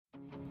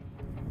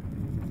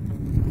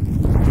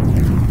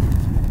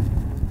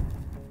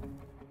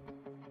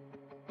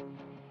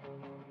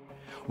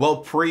Well,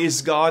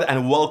 praise God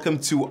and welcome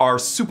to our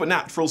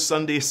Supernatural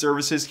Sunday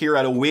services here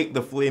at Awake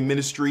the Flame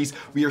Ministries.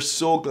 We are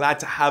so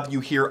glad to have you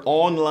here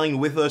online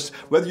with us.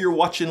 Whether you're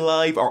watching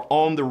live or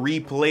on the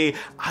replay,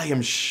 I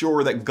am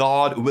sure that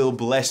God will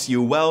bless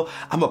you. Well,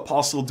 I'm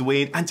Apostle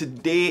Dwayne, and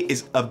today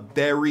is a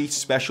very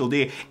special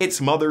day. It's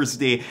Mother's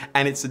Day,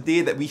 and it's a day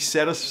that we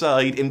set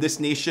aside in this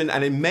nation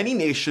and in many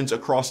nations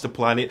across the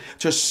planet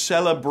to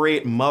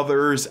celebrate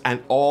mothers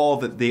and all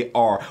that they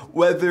are.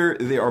 Whether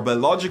they are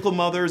biological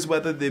mothers,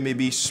 whether they may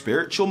be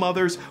spiritual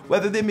mothers,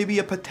 whether they may be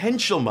a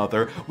potential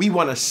mother, we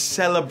want to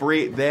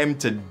celebrate them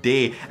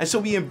today. And so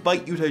we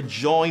invite you to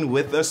join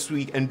with us.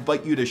 We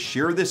invite you to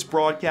share this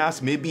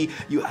broadcast. Maybe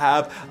you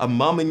have a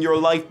mom in your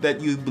life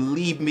that you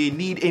believe may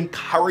need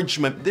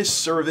encouragement. This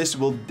service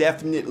will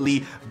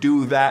definitely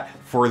do that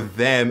for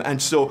them.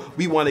 And so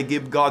we want to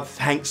give God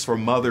thanks for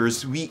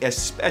mothers. We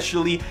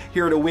especially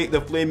here at Awake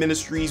the Flame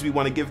Ministries, we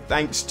want to give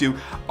thanks to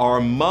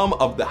our mom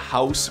of the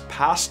house,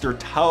 Pastor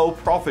Tao,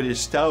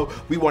 Prophetess Tao.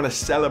 We want to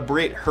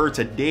celebrate her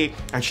today,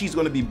 and she's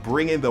going to be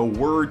bringing the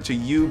word to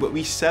you. But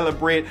we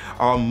celebrate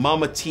our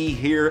Mama T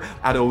here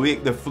at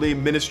Awake the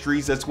Flame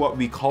Ministries. That's what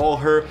we call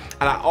her.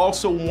 And I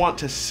also want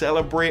to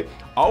celebrate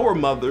our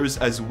mothers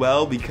as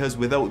well, because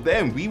without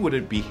them we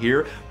wouldn't be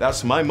here.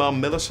 That's my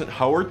mom, Millicent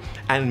Howard,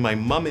 and my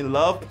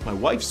mom-in-law, my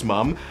wife's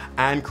mom,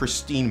 and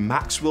Christine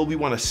Maxwell. We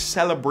want to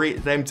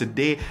celebrate them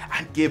today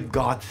and give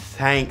God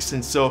thanks.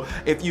 And so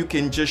if you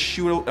can just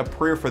shoot out a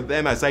prayer for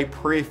them as I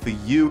pray for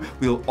you,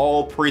 we'll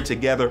all pray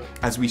together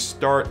as we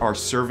start our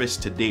service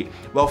today.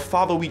 Well,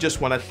 Father, we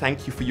just want to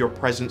thank you for your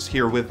presence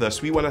here with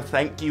us. We want to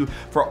thank you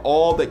for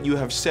all that you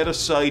have set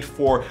aside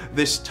for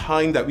this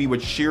time that we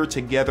would share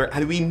together.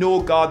 And we know,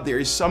 God,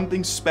 there is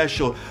something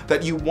special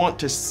that you want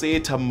to say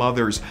to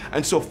mothers.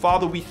 And so,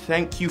 Father, we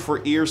thank you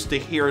for ears to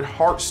hear and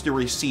hearts to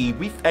receive.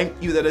 We thank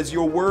you that as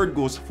your word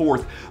goes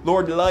forth,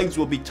 Lord, lives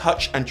will be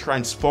touched and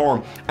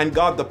transformed. And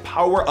God, the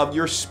power of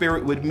your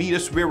spirit would meet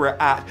us where we're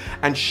at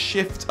and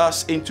shift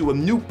us into a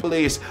new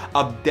place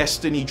of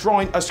destiny,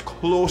 drawing us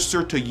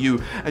closer to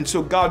you. And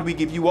so, God, we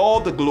give you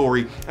all the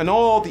glory and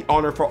all the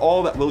honor for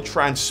all that will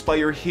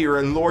transpire here.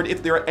 And Lord,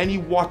 if there are any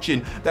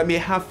watching that may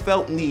have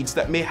felt needs,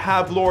 that may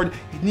have, Lord,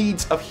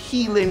 needs of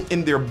healing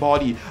in their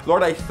body,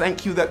 Lord, I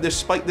thank you that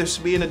despite this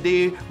being a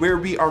day where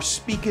we are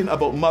speaking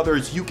about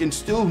mothers, you can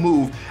still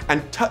move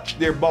and touch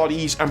their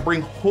bodies and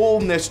bring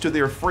wholeness to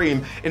their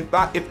frame. In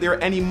fact, if there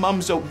are any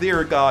moms out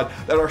there, God,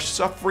 that are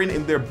suffering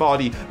in their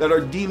body, that are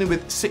dealing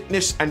with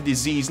sickness and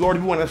disease, Lord,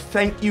 we want to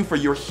thank you for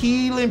your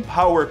healing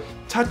power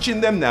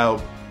touching them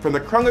now from the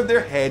crown of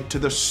their head to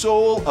the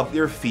sole of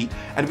their feet.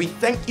 And we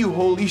thank you,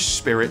 Holy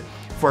Spirit,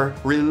 for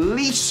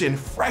releasing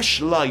fresh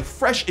life,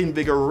 fresh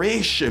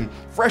invigoration,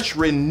 fresh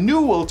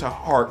renewal to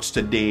hearts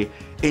today.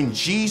 In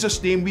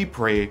Jesus' name we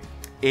pray.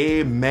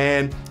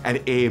 Amen and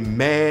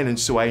amen. And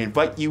so I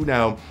invite you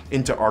now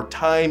into our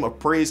time of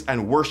praise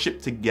and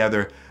worship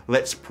together.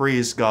 Let's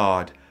praise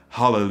God.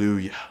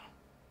 Hallelujah.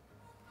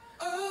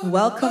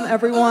 Welcome,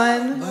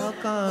 everyone.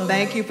 Welcome.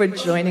 Thank you for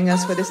joining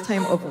us for this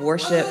time of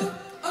worship.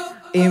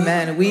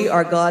 Amen. We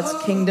are God's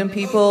kingdom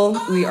people.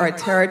 We are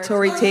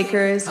territory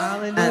takers.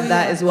 Hallelujah. And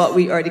that is what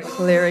we are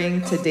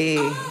declaring today.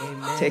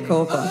 Amen. Take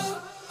over.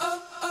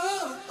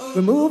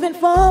 We're moving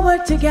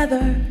forward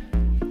together.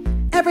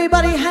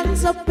 Everybody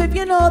hands up if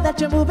you know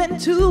that you're moving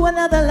to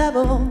another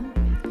level.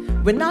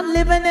 We're not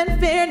living in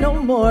fear no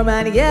more,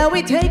 man. Yeah,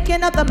 we're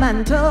taking up the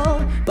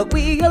mantle, but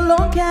we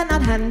alone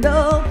cannot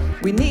handle.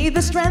 We need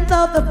the strength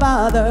of the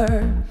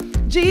Father.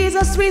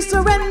 Jesus, we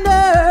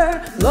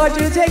surrender. Lord,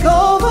 you take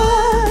over.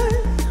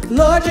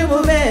 Lord, you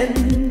move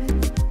in.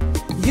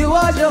 You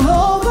are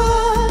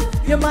Jehovah.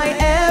 You're my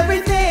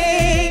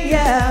everything,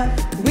 yeah.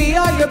 We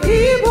are your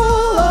people.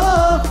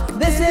 Oh,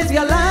 this is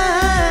your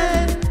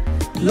land.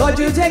 Lord,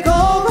 you take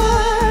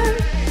over.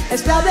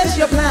 Establish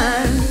your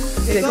plan.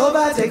 Take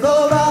over, take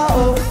over.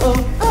 Oh, oh,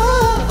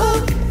 oh,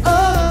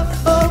 oh,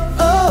 oh, oh,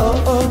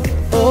 oh,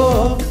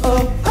 oh, oh,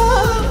 oh,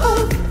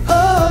 oh,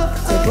 oh.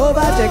 Take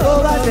over, take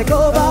over, take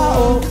over.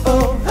 Oh,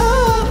 oh.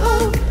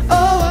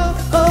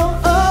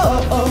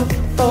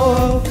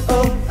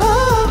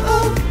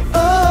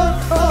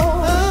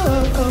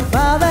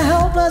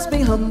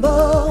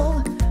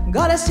 Humble.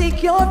 Gotta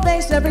seek your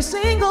face every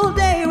single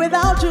day.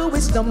 Without you we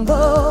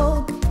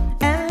stumble,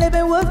 and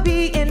living would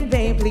be in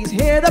vain. Please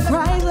hear the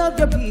cries of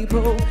your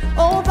people.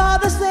 Oh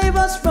Father, save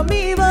us from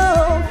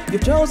evil.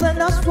 You've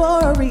chosen us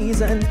for a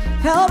reason.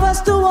 Help us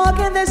to walk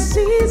in this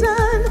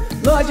season.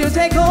 Lord, you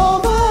take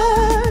over.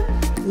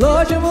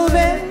 Lord, you move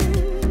in.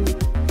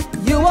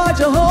 You are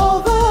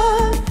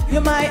Jehovah.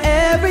 You're my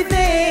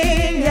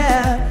everything,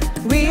 yeah.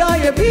 We are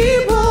your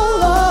people,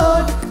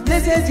 Lord.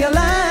 This is your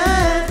land.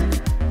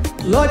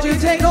 Lord, you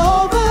take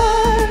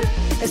over,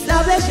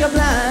 establish your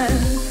plan.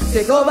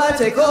 Take over,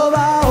 take over.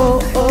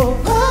 Oh,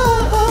 oh,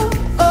 oh, oh,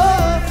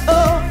 oh,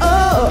 oh,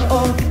 oh,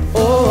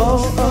 oh,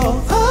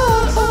 oh,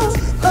 oh, oh,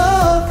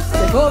 oh.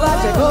 Take over,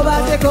 take over,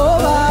 take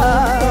over.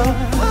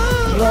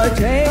 Lord,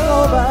 take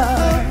over,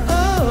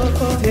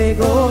 take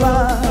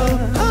over.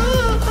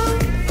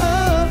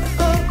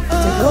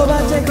 Take over,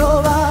 take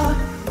over.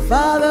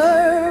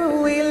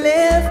 Father, we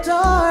lift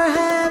our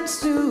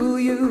hands to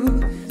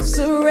you,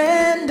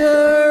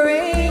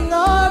 surrendering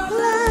our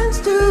plans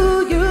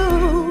to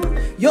you.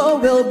 Your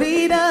will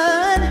be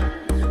done,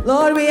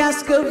 Lord, we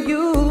ask of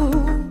you.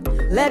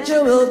 Let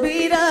your will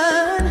be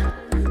done.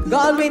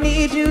 God, we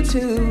need you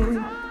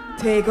to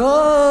take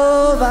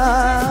over.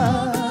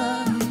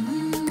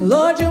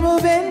 Lord, you're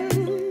moving.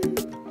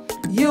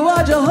 You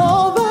are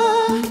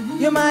Jehovah.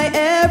 You're my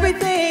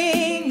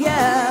everything,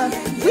 yeah.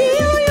 We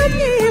are your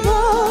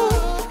people.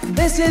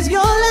 This is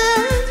your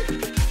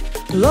land.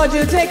 Lord,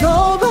 you take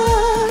over.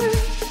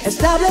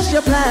 Establish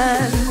your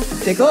plan.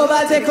 Take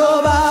over, take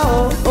over.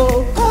 Oh,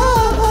 oh,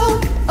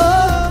 oh,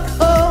 oh,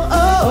 oh,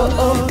 oh,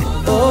 oh,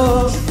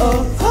 oh,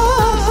 oh,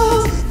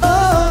 oh,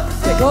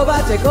 oh. Take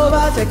over, take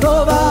over, take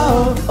over.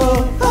 Oh,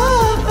 oh,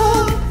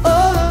 oh,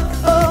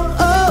 oh, oh,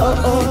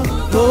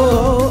 oh,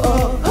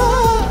 oh,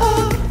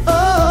 oh, oh.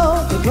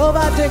 Take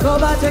over, take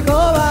over,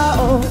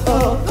 oh,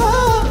 oh,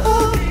 oh,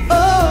 oh,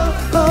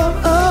 oh,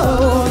 oh,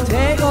 oh,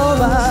 take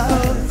over.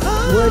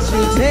 Would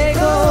you take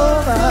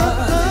over?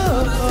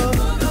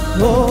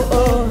 Oh, oh,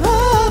 oh,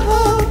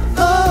 oh,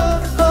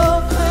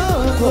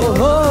 oh,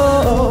 oh,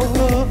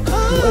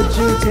 oh, would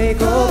you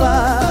take over?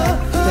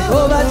 Take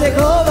over, take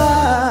over.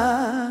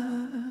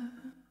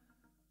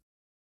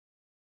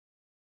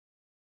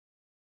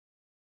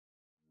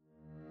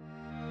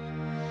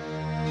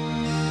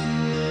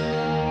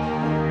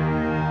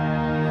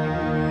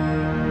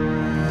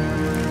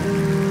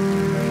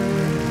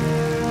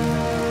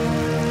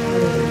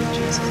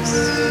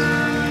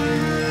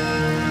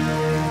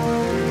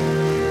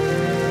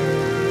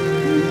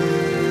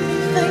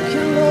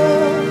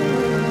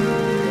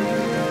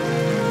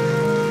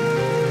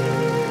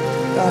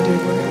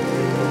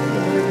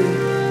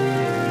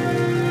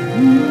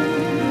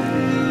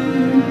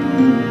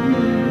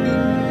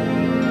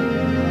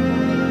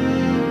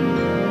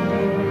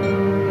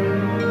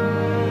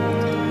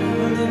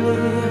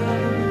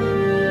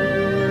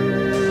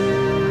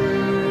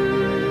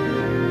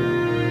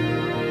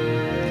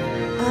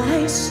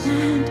 I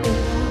stand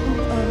in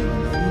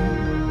awe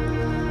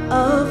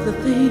of the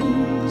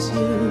things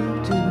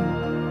you do,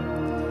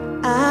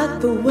 at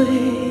the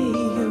way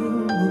you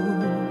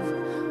move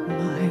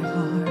my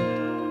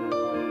heart,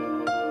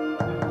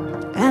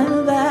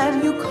 and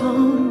that you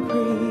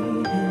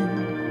comprehend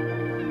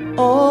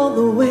all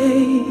the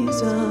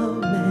ways of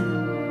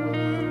men,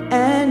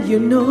 and you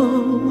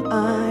know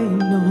I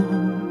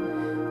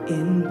know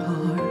in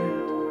part.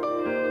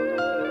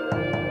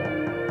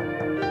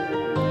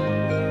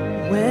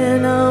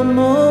 When I'm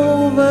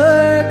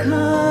overcome,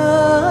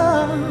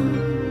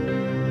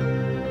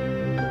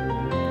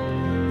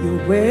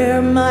 you're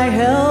where my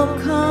help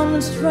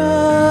comes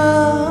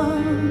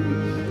from.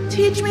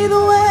 Teach me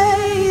the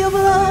way of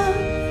love.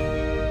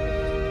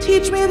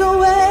 Teach me the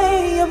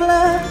way of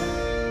love.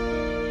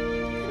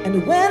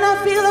 And when I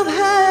feel I've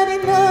had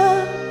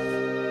enough,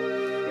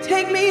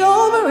 take me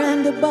over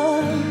and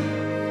above.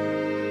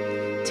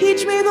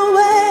 Teach me the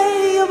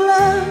way of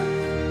love.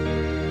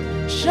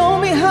 Show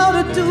me how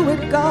to do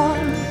it, God.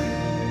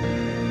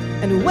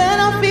 And when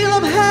I feel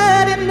I've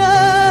had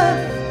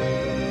enough,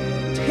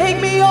 take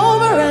me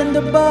over and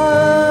above.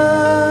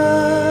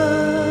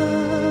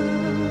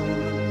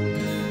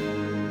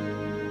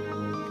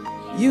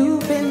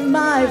 You've been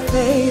my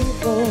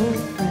faithful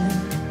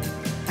friend.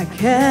 I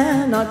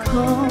cannot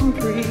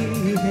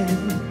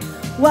comprehend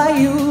why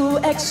you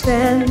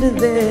extend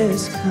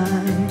this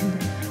kind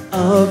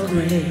of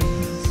grace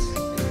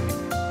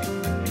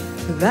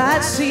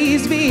that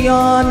sees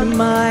beyond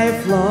my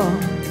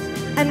flaws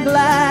and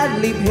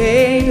gladly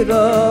paid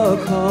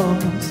the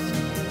cost,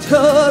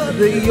 took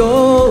the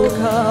yoke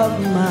of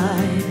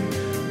my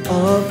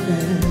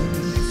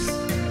offense.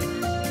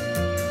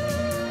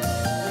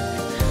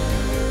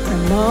 I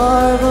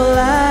marvel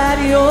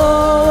at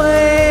your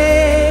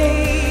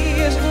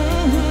ways.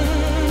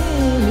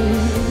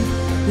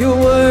 You're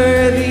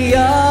worthy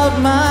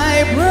of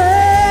my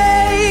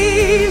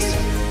praise.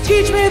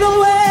 Teach me the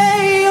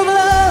way of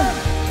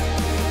love.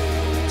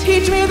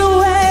 Teach me the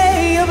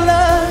way of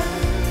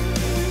love.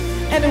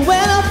 And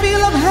when I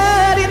feel I've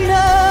had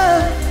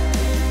enough,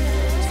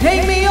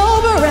 take me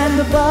over and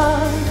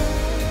above.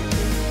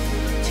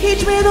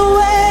 Teach me the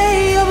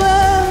way of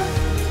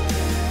love.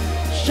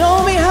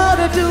 Show me how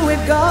to do it,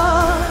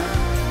 God.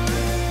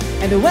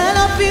 And when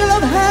I feel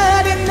I've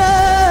had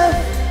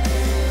enough,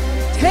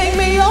 take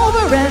me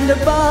over and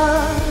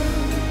above.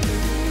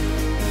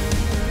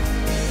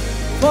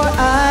 For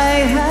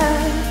I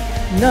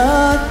have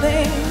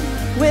nothing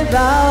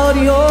without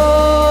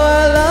your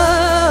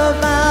love.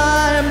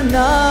 I'm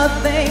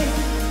nothing,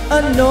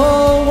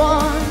 no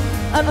one,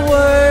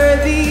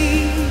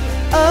 unworthy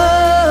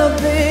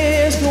of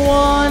this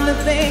one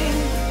thing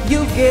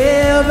you've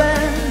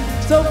given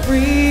so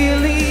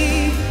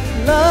freely.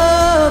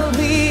 Love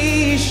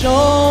me,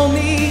 show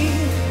me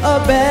a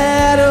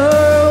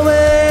better way.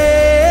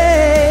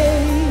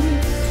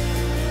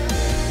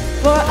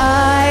 For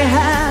I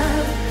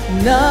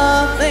have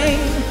nothing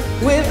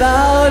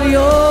without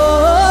your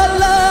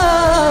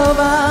love.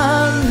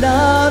 I'm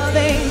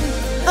nothing,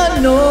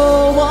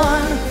 no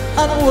one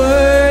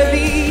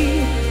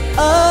unworthy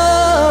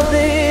of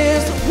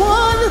this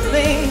one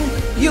thing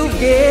you've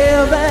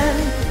given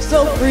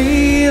so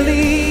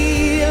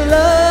freely.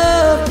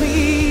 Love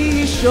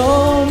me,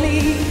 show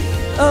me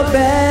a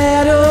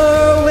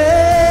better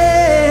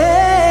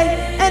way,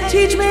 and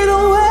teach me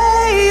the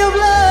way of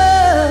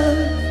love.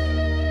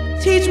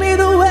 Teach me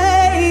the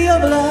way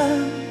of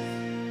love.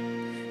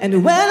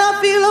 And when I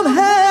feel I've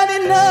had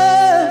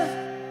enough,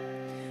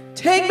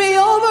 take me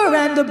over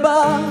and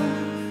above.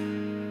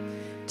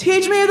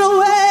 Teach me the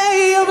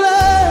way of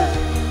love.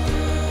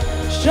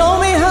 Show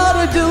me how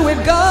to do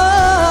it,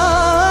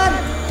 God.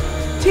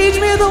 Teach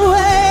me the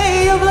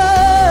way of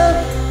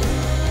love.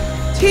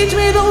 Teach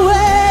me the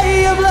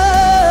way of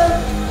love.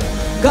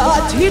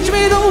 God, teach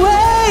me the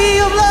way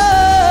of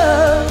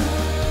love.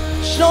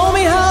 Show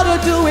me how to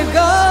do it,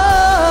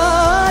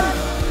 God.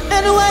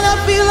 And when I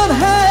feel I've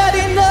had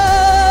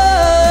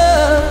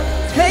enough,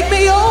 take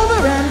me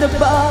over and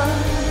above.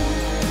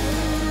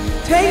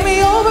 Take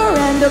me over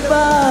and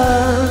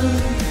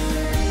above.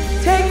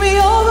 Take me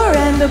over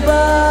and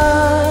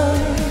above.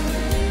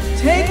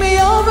 Take me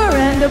over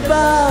and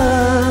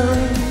above.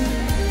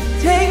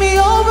 Take me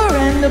over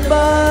and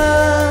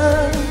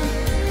above.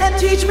 And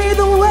teach me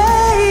the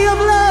way of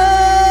love.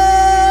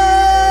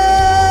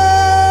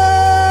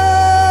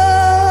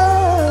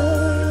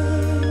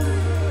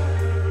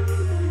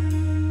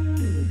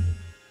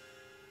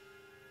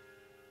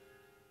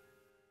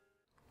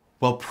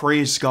 Well,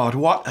 praise God.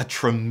 What a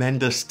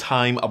tremendous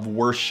time of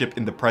worship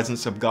in the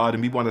presence of God.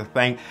 And we want to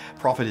thank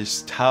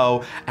Prophetess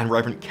Tao and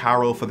Reverend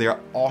Carol for their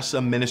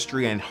awesome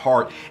ministry and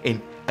heart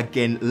in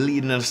again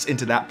leading us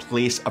into that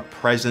place of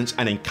presence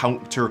and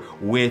encounter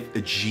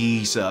with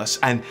Jesus.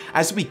 And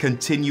as we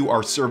continue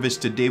our service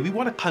today, we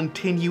want to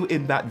continue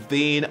in that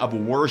vein of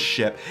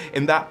worship,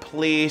 in that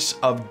place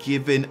of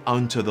giving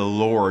unto the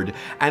Lord.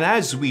 And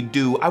as we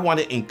do, I want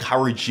to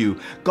encourage you.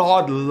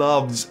 God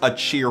loves a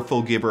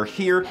cheerful giver.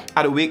 Here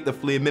at Awake the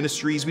Flame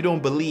Ministries, we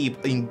don't believe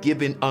in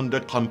giving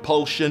under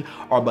compulsion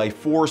or by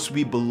force.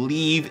 We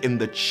believe in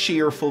the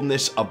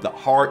cheerfulness of the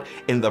heart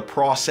in the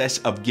process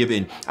of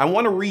giving. I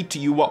want to read to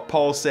you what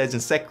Paul says in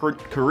 2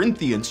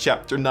 Corinthians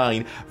chapter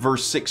 9,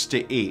 verse 6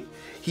 to 8.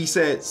 He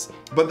says,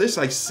 "But this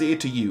I say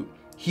to you,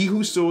 he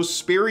who sows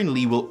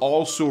sparingly will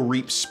also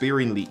reap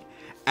sparingly,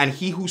 and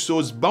he who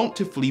sows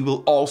bountifully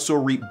will also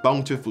reap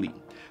bountifully.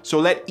 So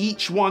let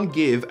each one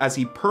give as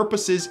he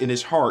purposes in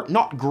his heart,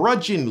 not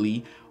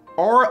grudgingly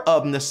or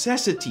of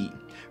necessity,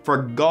 for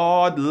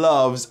God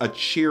loves a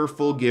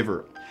cheerful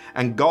giver.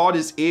 And God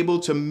is able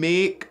to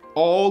make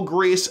all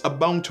grace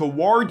abound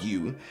toward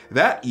you,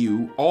 that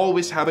you,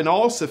 always having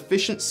all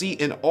sufficiency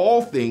in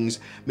all things,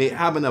 may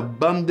have an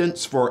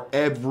abundance for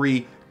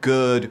every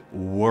good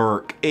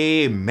work."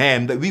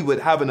 Amen. That we would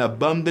have an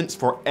abundance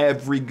for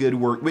every good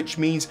work, which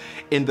means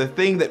in the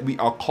thing that we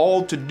are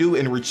called to do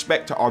in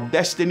respect to our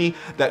destiny,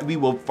 that we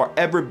will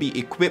forever be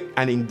equipped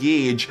and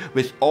engaged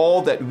with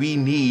all that we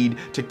need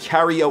to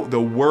carry out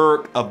the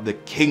work of the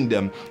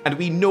kingdom. And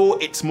we know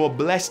it's more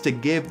blessed to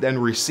give than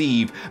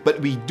receive, but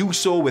we do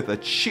so with a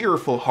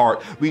cheerful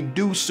heart. We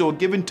do so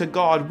giving to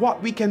God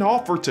what we can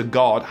offer to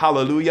God.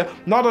 Hallelujah.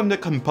 Not under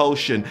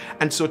compulsion.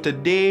 And so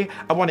today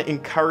I want to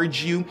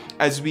encourage you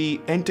as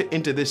we enter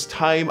into this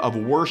time of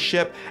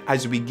worship,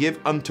 as we give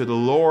unto the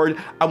Lord,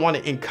 I want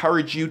to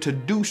encourage you to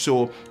do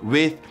so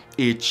with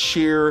a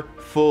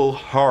cheerful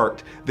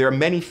heart. There are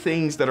many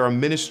things that our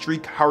ministry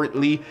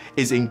currently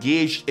is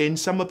engaged in.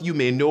 Some of you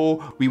may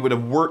know we would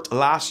have worked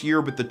last year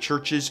with the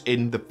churches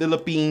in the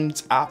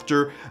Philippines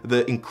after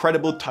the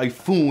incredible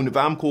typhoon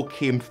Vamco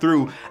came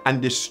through and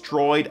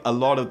destroyed a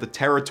lot of the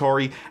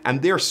territory,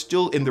 and they're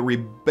still in the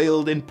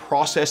rebuilding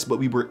process, but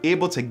we were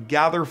able to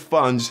gather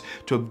funds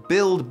to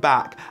build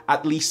back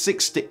at least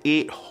 6 to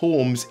 8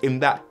 homes in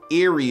that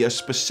area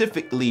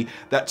specifically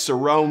that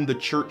surround the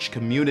church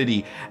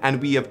community.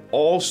 And we have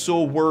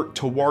also worked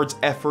towards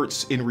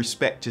efforts in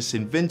respect to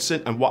St.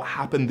 Vincent and what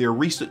happened there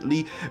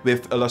recently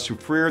with La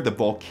Soufrière, the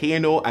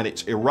volcano and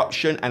its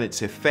eruption and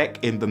its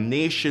effect in the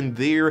nation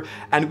there.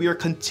 And we are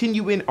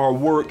continuing our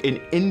work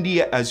in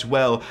India as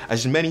well.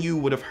 As many of you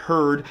would have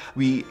heard,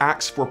 we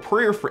asked for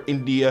prayer for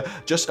India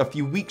just a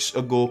few weeks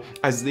ago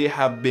as they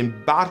have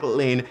been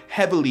battling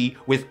heavily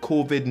with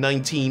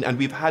COVID-19, and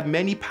we've had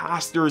many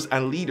pastors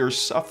and leaders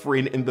suffering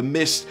in the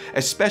midst,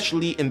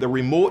 especially in the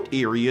remote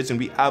areas. And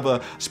we have a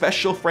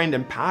special friend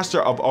and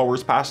pastor of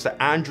ours, Pastor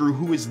Andrew,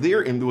 who is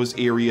there in those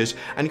areas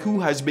and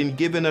who has been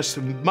giving us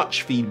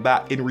much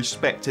feedback in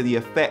respect to the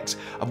effects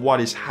of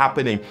what is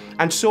happening.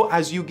 And so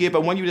as you give, I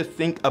want you to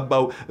think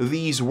about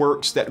these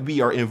works that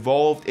we are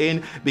involved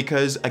in,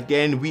 because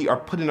again, we are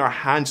putting our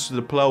hands to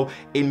the plow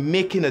in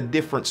making a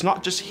difference,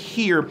 not just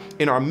here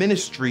in our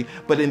ministry,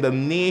 but in the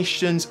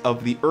nations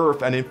of the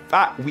earth. And in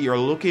fact, we are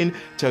looking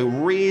to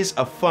raise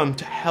a fund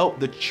to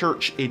help the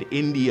church in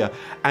India.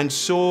 And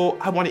so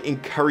I want to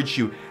encourage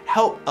you,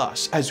 help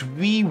us as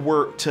we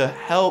work to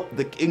help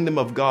the kingdom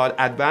of God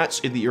advance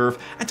in the earth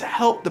and to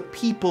help the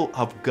people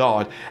of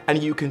God.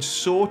 And you can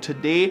sow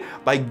today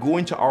by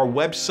going to our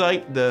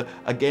website. The,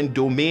 again,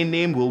 domain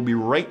name will be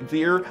right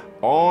there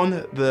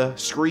on the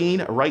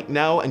screen right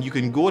now, and you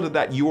can go to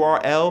that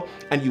URL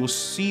and you'll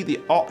see the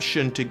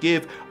option to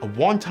give a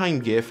one-time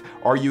gift,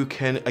 or you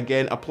can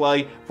again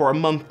apply for a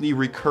monthly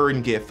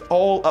recurring gift.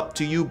 All up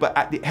to you, but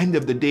at the end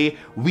of the day,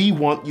 we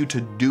want you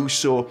to do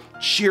so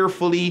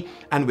cheerfully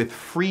and with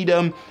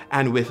freedom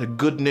and with a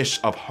goodness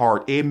of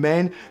heart.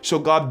 Amen. So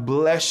God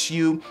bless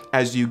you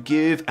as you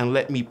give, and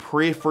let me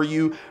pray for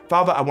you.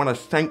 Father, I want to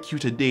thank you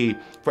today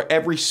for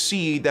every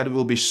seed that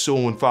will be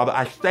sown. Father,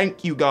 I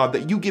thank you, God,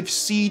 that you give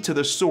seed to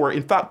the sower.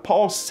 In fact,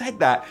 Paul said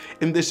that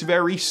in this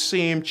very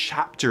same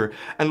chapter.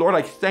 And Lord,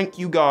 I thank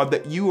you, God,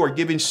 that you are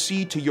giving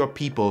seed to your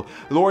people.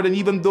 Lord, and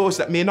even those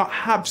that may not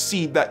have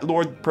seed, that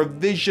Lord,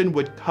 provision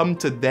would come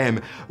to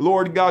them.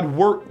 Lord God,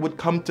 work would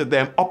come to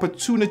them.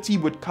 Opportunity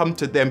would come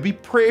to them. We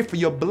pray for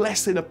your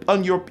blessing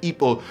upon your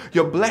people,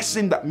 your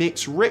blessing that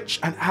makes rich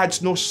and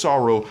adds no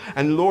sorrow.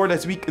 And Lord,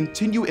 as we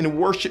continue in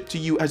worship to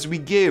you, as we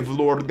give,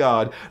 Lord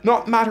God,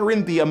 not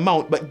mattering the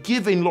amount, but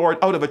giving, Lord,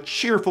 out of a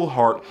cheerful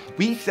heart,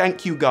 we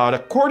thank you, God,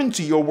 according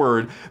to your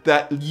word,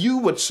 that you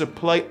would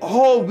supply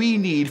all we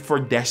need for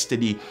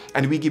destiny.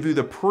 And we give you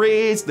the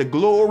praise, the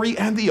glory,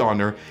 and the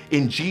honor.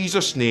 In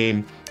Jesus'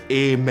 name,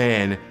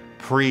 amen.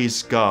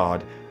 Praise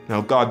God.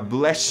 Now, God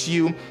bless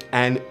you,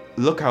 and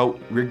look out,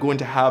 we're going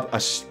to have a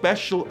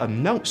special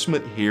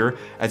announcement here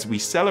as we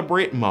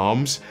celebrate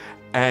moms,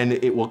 and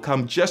it will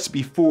come just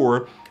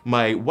before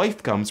my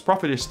wife comes,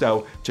 Prophetess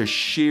Tao, to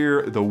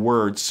share the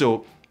word.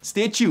 So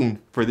stay tuned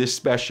for this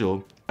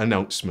special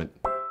announcement.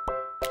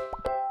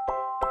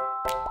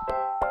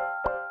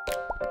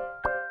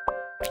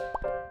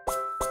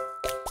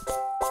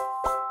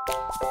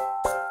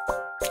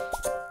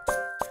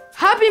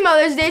 Happy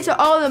Mother's Day to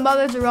all the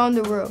mothers around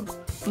the world.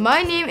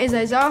 My name is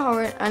Tao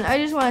Howard, and I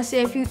just want to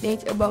say a few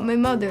things about my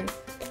mother.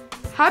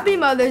 Happy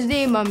Mother's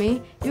Day,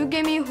 Mommy. You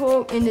give me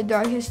hope in the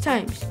darkest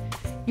times.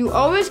 You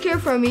always care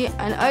for me,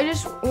 and I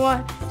just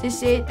want to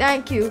say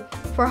thank you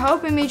for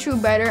helping me through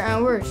better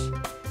and worse.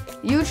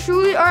 You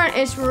truly are an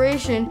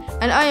inspiration,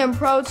 and I am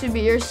proud to be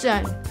your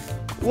son.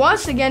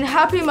 Once again,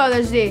 Happy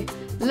Mother's Day.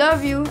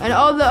 Love you and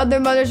all the other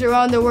mothers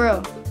around the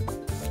world.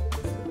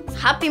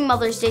 Happy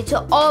Mother's Day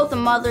to all the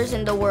mothers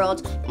in the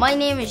world. My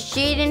name is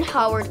Jaden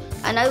Howard,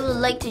 and I would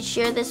like to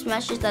share this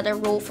message that I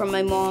wrote from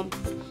my mom.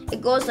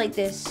 It goes like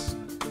this.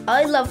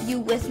 I love you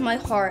with my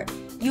heart.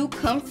 You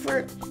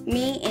comfort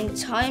me in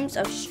times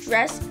of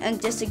stress and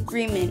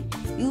disagreement.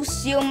 You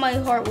seal my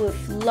heart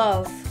with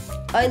love.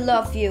 I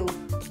love you.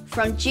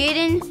 From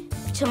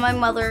Jaden to my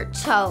mother,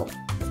 Tao.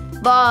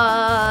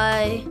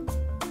 Bye.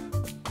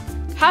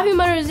 Happy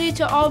Mother's Day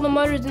to all the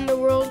mothers in the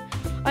world.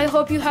 I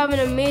hope you have an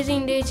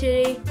amazing day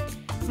today.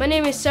 My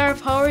name is Tao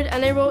Howard,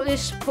 and I wrote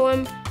this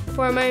poem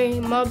for my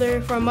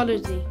mother for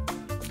Mother's Day.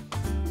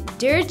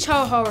 Dear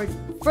Tao Howard,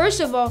 first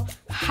of all,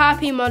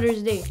 Happy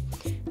Mother's Day.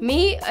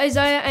 Me,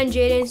 Isaiah, and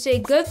Jaden say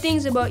good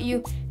things about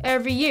you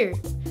every year.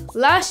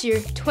 Last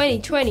year,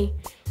 2020,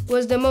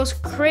 was the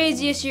most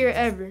craziest year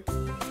ever.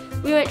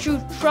 We went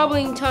through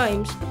troubling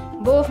times,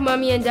 both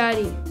Mommy and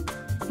Daddy.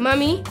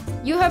 Mommy,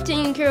 you have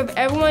taken care of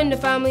everyone in the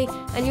family,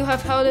 and you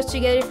have held us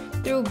together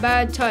through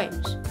bad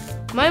times.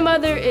 My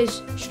mother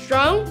is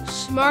strong,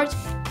 smart,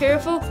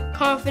 careful,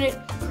 confident,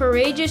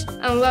 courageous,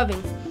 and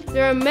loving.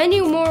 There are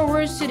many more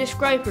words to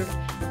describe her.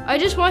 I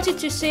just wanted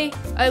to say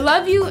I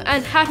love you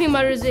and Happy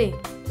Mother's Day.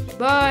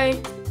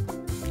 Bye.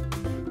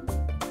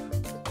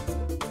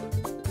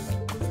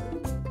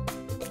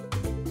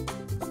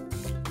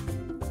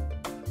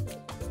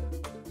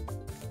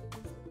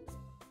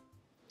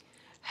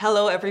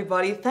 Hello,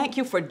 everybody. Thank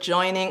you for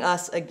joining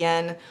us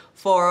again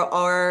for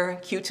our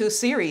Q2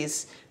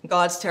 series,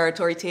 God's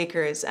Territory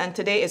Takers. And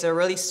today is a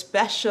really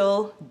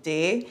special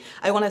day.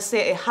 I want to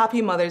say a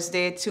happy Mother's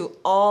Day to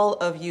all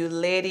of you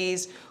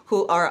ladies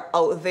who are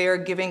out there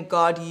giving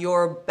God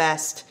your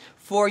best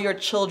for your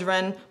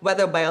children,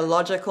 whether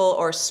biological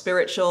or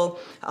spiritual.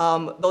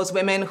 Those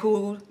women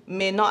who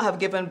may not have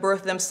given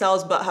birth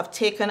themselves but have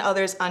taken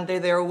others under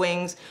their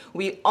wings.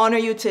 We honor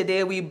you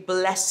today, we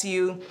bless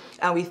you,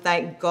 and we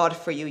thank God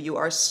for you. You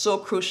are so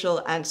crucial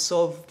and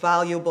so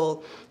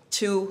valuable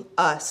to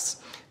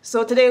us.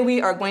 So today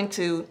we are going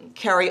to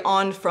carry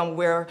on from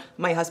where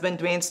my husband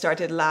Dwayne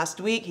started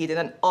last week. He did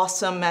an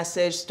awesome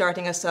message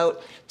starting us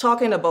out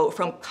talking about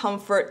from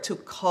comfort to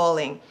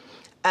calling.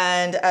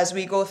 And as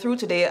we go through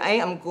today, I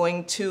am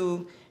going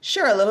to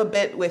share a little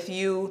bit with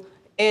you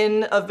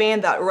in a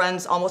vein that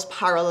runs almost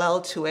parallel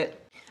to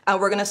it.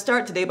 And we're going to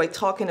start today by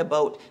talking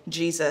about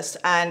Jesus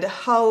and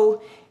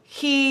how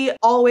he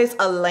always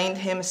aligned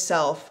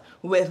himself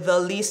with the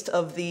least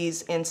of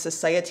these in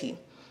society.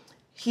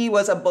 He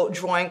was about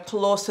drawing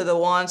close to the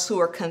ones who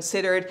were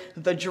considered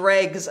the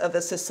dregs of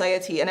the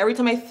society. And every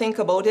time I think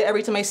about it,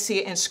 every time I see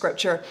it in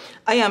scripture,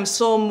 I am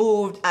so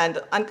moved and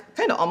I'm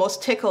kind of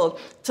almost tickled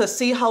to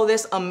see how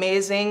this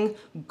amazing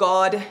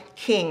God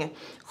King,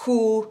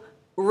 who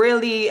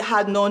really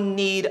had no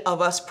need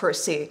of us per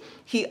se.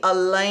 He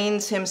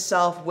aligns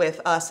himself with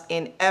us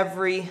in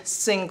every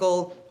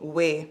single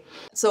way.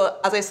 So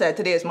as I said,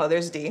 today is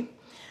Mother's Day.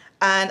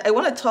 And I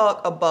want to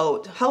talk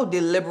about how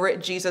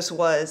deliberate Jesus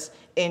was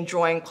in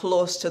drawing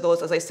close to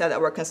those, as I said,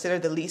 that were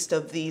considered the least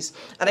of these.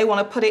 And I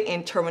want to put it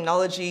in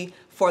terminology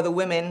for the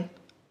women,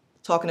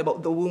 talking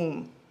about the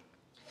womb.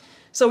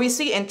 So we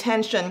see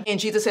intention in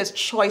Jesus'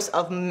 choice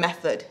of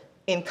method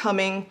in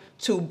coming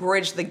to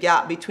bridge the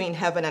gap between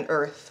heaven and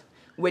earth,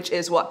 which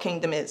is what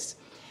kingdom is.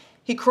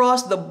 He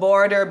crossed the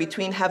border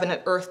between heaven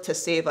and earth to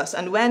save us.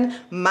 And when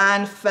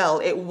man fell,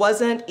 it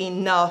wasn't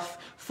enough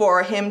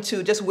for him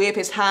to just wave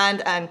his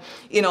hand and,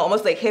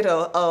 almost like hit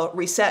a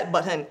reset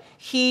button.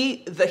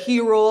 He, the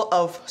hero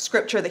of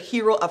scripture, the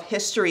hero of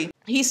history,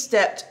 he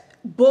stepped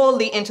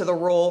boldly into the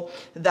role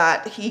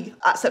that he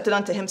accepted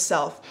unto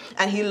himself.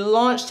 And he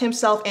launched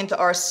himself into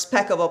our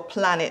speck of a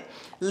planet,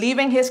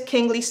 leaving his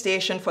kingly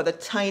station for the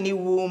tiny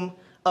womb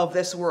of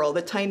this world,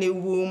 the tiny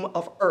womb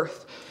of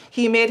earth.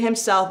 He made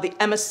himself the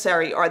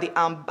emissary or the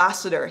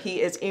ambassador.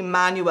 He is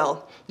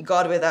Emmanuel,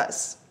 God with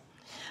us.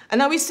 And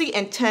now we see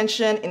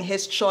intention in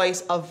his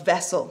choice of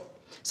vessel.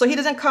 So he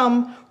doesn't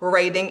come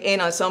riding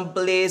in on some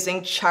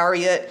blazing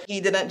chariot.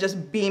 He didn't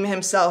just beam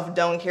himself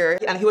down here.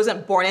 And he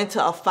wasn't born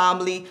into a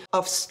family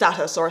of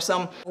status or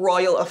some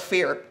royal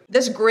affair.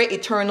 This great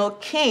eternal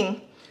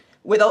king,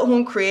 without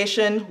whom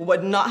creation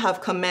would not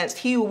have commenced,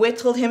 he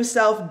whittled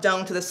himself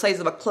down to the size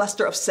of a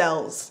cluster of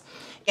cells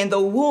in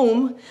the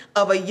womb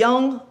of a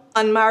young,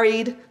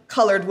 unmarried,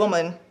 colored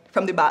woman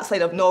from the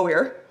backside of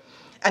nowhere.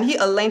 And he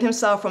aligned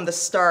himself from the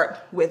start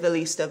with the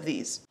least of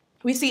these.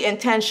 We see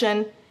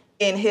intention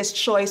in his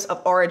choice of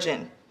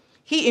origin.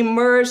 He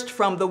emerged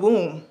from the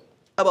womb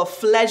of a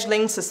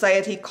fledgling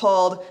society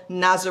called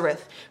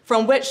Nazareth,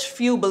 from which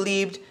few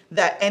believed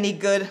that any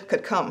good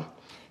could come.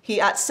 He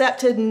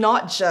accepted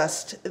not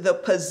just the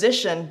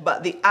position,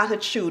 but the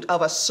attitude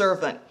of a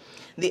servant,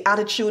 the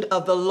attitude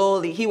of the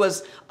lowly. He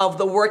was of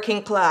the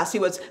working class. He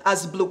was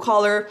as blue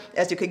collar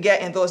as you could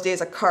get in those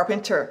days, a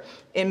carpenter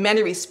in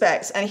many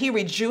respects. And he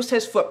reduced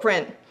his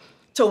footprint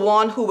to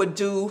one who would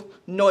do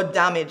no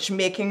damage,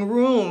 making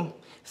room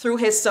through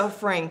his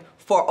suffering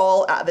for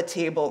all at the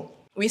table.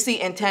 We see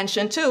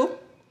intention too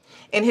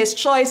in his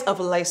choice of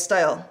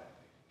lifestyle.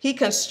 He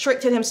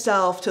constricted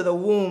himself to the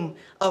womb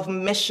of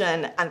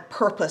mission and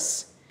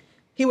purpose.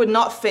 He would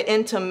not fit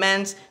into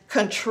men's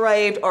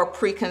contrived or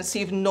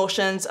preconceived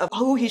notions of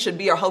who he should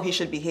be or how he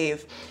should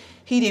behave.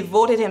 He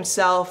devoted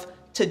himself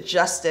to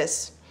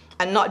justice,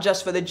 and not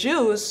just for the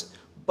Jews,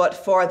 but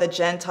for the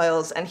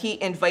Gentiles. And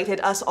he invited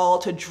us all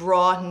to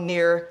draw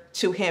near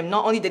to him.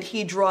 Not only did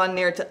he draw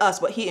near to us,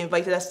 but he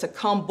invited us to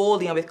come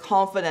boldly and with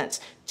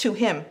confidence to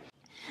him.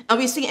 And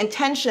we see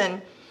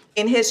intention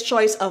in his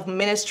choice of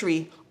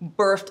ministry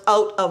birthed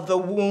out of the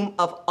womb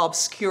of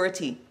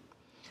obscurity.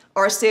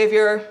 Our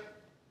Savior,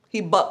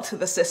 he bucked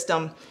the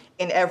system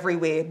in every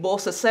way,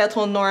 both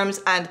societal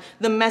norms and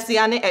the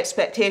messianic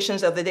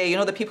expectations of the day.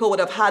 The people would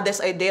have had this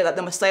idea that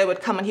the Messiah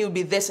would come and he would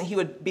be this and he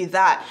would be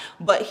that.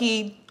 But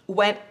he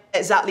went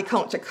exactly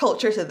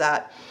counterculture to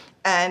that.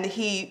 And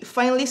he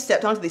finally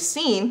stepped onto the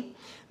scene,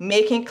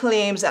 making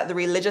claims that the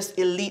religious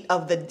elite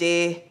of the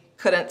day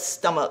couldn't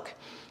stomach.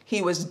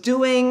 He was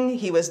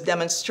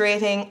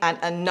demonstrating and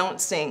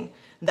announcing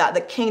that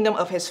the kingdom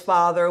of his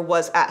Father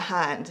was at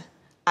hand,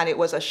 and it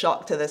was a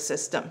shock to the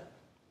system.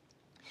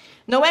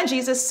 Now, when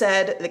Jesus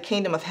said the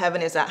kingdom of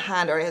heaven is at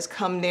hand or has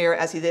come near,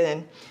 as he did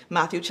in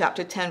Matthew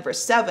chapter 10, verse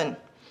 7,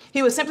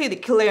 he was simply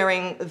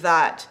declaring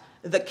that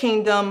the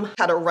kingdom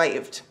had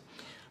arrived.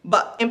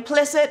 But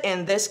implicit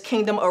in this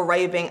kingdom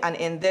arriving and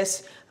in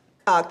this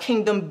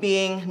kingdom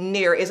being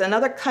near is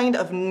another kind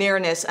of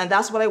nearness, and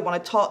that's what I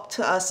want to talk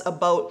to us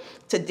about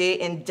today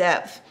in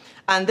depth.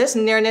 And this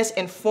nearness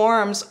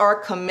informs our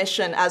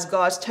commission as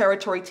God's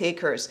territory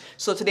takers.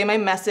 So today my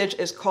message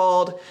is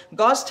called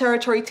God's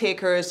Territory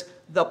Takers,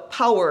 the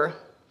Power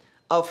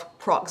of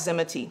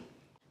Proximity.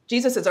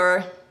 Jesus is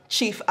our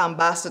chief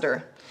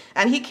ambassador,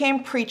 and he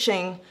came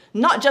preaching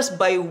not just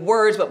by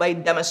words, but by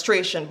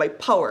demonstration, by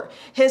power.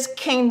 His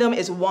kingdom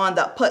is one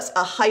that puts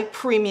a high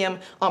premium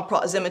on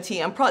proximity,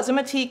 and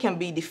proximity can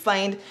be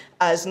defined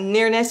as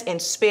nearness in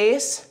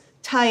space,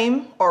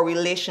 time, or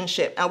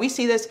relationship. And we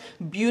see this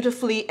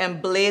beautifully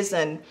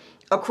emblazoned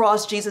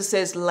across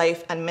Jesus's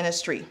life and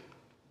ministry.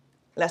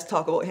 Let's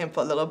talk about him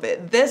for a little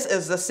bit. This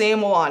is the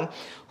same one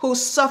who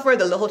suffered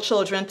the little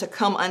children to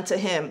come unto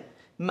him.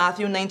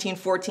 Matthew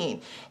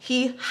 19:14.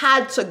 He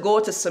had to go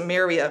to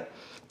Samaria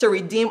to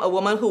redeem a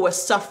woman who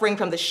was suffering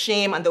from the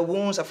shame and the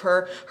wounds of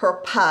her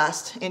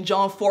past in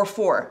John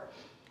 4:4.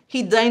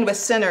 He dined with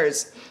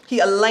sinners. He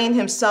aligned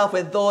himself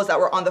with those that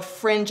were on the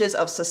fringes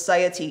of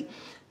society,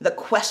 the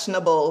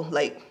questionable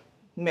like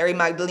Mary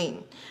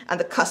Magdalene, and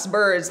the cussed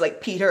birds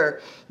like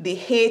Peter, the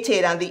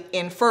hated and the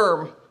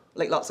infirm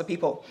like lots of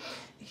people.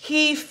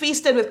 He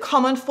feasted with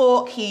common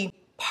folk. He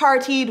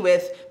partied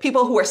with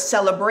people who were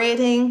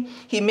celebrating.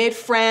 He made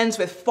friends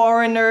with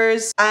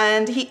foreigners,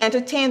 and he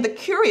entertained the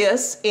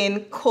curious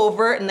in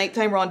covert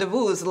nighttime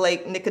rendezvous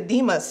like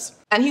Nicodemus.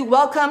 And he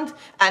welcomed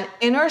an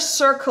inner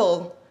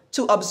circle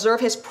to observe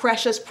his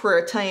precious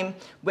prayer time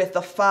with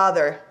the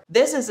Father.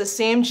 This is the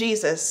same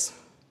Jesus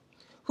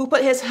who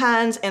put his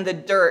hands in the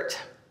dirt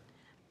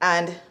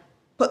and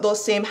put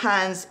those same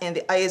hands in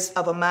the eyes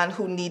of a man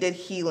who needed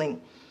healing.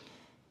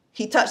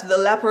 He touched the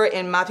leper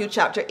in Matthew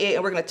chapter 8,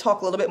 and we're going to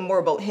talk a little bit more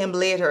about him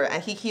later,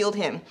 and he healed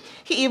him.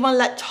 He even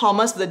let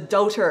Thomas the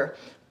doubter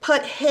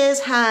put his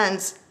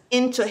hands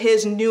into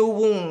his new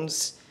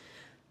wounds,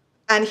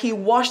 and he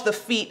washed the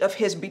feet of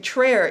his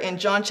betrayer in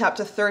John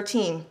chapter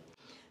 13.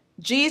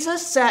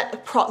 Jesus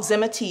set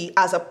proximity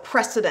as a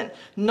precedent,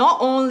 not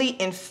only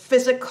in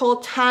physical,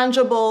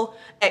 tangible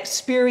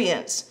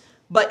experience,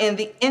 but in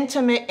the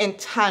intimate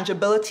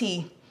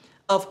intangibility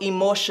of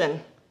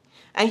emotion.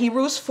 And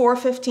Hebrews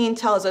 4:15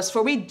 tells us,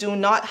 "For we do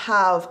not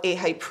have a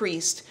high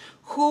priest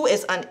who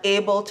is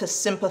unable to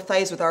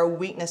sympathize with our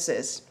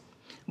weaknesses,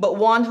 but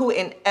one who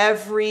in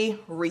every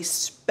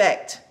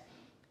respect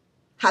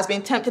has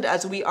been tempted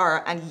as we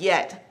are and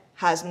yet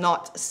has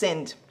not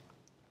sinned."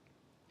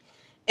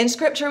 In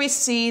scripture, we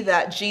see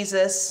that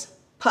Jesus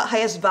put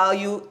highest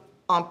value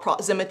on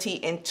proximity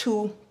in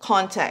two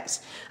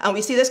contexts. And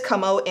we see this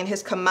come out in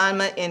his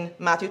commandment in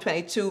Matthew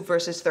 22,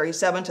 verses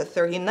 37 to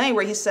 39,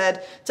 where he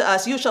said to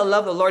us, "You shall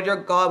love the Lord your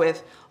God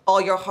with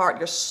all your heart,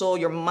 your soul,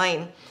 your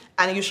mind,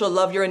 and you shall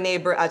love your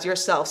neighbor as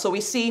yourself." So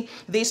we see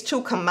these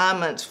two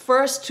commandments,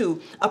 first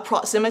to a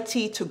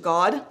proximity to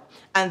God,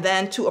 and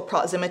then to a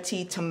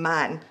proximity to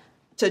man,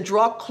 to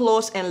draw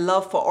close in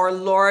love for our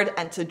Lord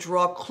and to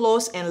draw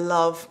close in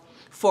love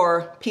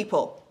for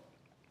people.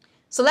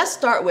 So let's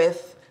start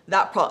with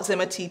that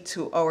proximity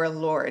to our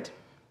Lord.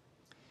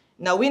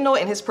 Now, we know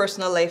in his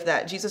personal life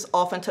that Jesus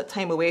often took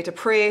time away to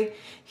pray.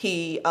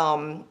 He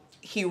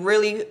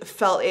really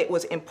felt it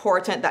was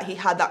important that he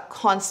had that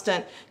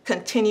constant,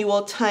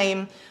 continual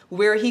time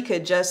where he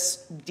could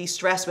just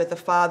de-stress with the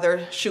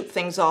Father, shoot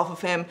things off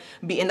of him,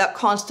 be in that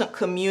constant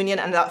communion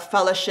and that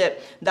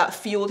fellowship that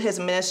fueled his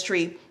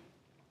ministry,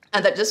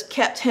 and that just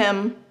kept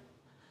him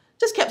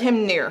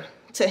near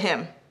to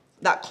him,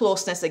 that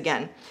closeness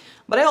again.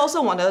 But I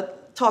also want to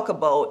talk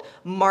about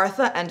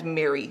Martha and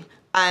Mary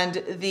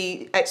and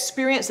the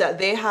experience that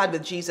they had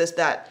with Jesus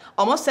that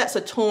almost sets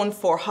a tone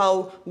for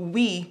how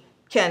we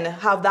can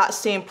have that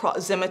same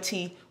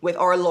proximity with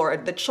our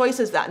Lord, the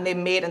choices that they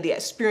made and the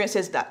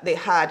experiences that they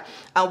had,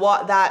 and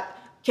what that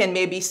can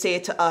maybe say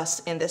to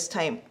us in this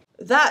time.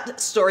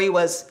 That story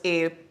was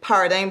a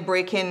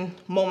paradigm-breaking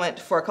moment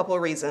for a couple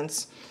of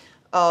reasons.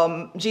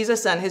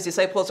 Jesus and his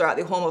disciples are at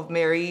the home of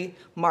Mary,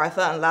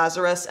 Martha, and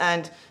Lazarus,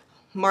 and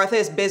Martha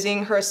is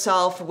busying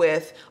herself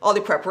with all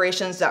the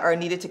preparations that are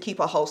needed to keep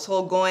a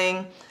household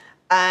going.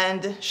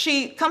 And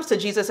she comes to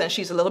Jesus and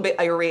she's a little bit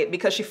irate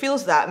because she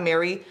feels that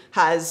Mary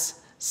has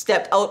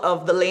stepped out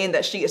of the lane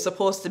that she is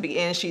supposed to be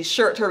in. She's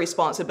shirked her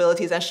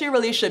responsibilities and she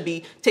really should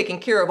be taking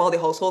care of all the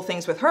household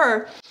things with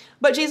her.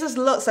 But Jesus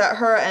looks at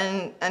her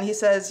and he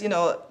says,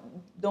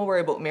 don't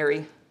worry about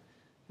Mary.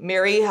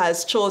 Mary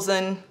has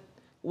chosen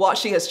what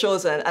she has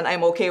chosen and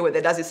I'm okay with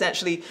it. That's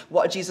essentially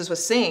what Jesus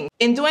was saying.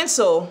 In doing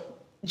so,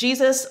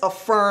 Jesus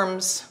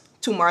affirms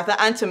to Martha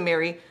and to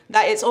Mary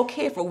that it's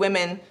okay for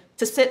women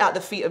to sit at the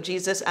feet of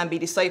Jesus and be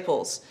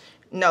disciples.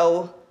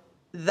 No,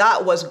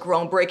 that was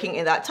groundbreaking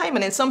in that time.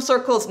 And in some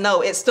circles, no,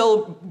 it's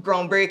still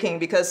groundbreaking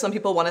because some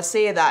people want to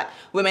say that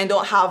women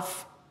don't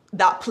have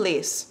that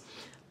place.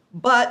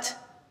 But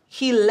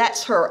he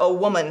lets her, a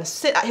woman,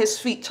 sit at his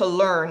feet to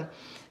learn.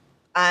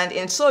 And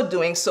in so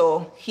doing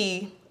so,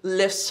 he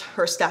lifts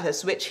her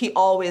status, which he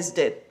always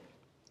did.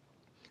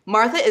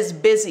 Martha is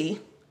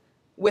busy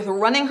with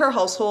running her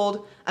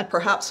household and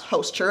perhaps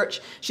house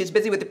church. She's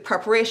busy with the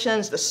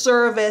preparations, the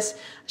service.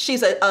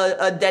 She's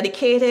a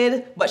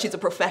dedicated, but she's a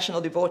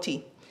professional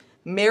devotee.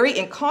 Mary,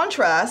 in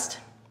contrast,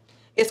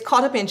 is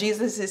caught up in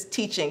Jesus'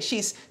 teaching.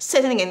 She's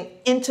sitting in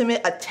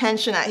intimate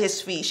attention at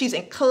his feet. She's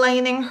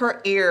inclining her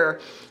ear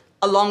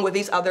along with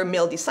these other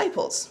male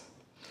disciples.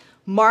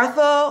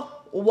 Martha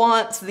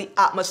wants the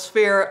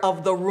atmosphere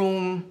of the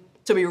room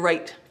to be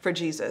right for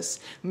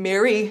Jesus.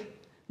 Mary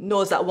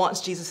knows that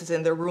once Jesus is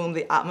in the room,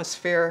 the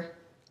atmosphere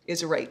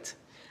is right.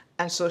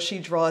 And so she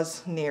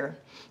draws near.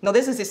 Now,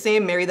 this is the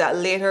same Mary that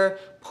later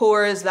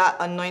pours that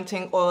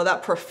anointing oil,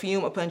 that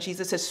perfume upon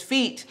Jesus'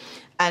 feet,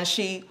 and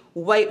she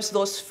wipes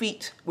those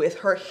feet with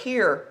her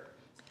hair.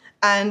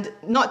 And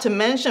not to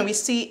mention, we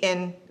see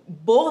in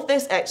both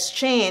this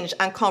exchange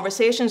and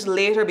conversations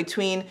later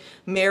between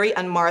Mary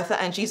and Martha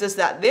and Jesus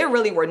that they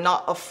really were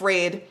not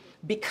afraid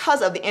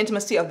because of the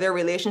intimacy of their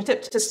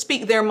relationship to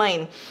speak their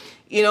mind.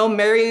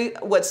 Mary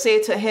would say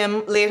to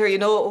him later,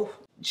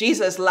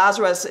 Jesus,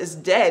 Lazarus is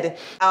dead.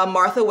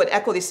 Martha would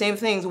echo the same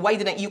things. Why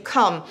didn't you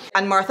come?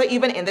 And Martha,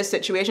 even in this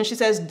situation, she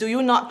says, do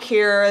you not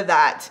care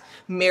that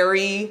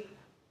Mary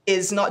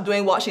is not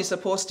doing what she's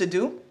supposed to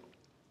do?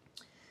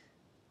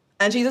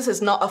 And Jesus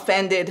is not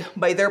offended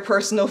by their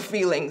personal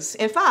feelings.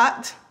 In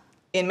fact,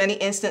 In many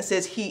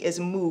instances, he is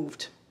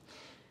moved.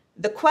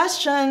 The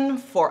question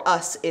for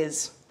us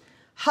is,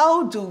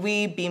 how do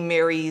we be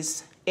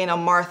Marys in a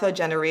Martha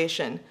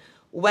generation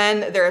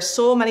when there are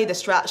so many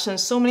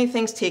distractions, so many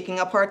things taking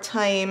up our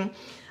time,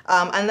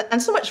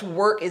 and so much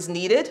work is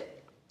needed?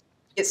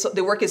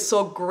 The work is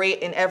so great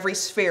in every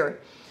sphere.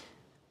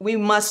 We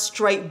must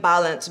strike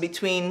balance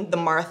between the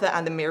Martha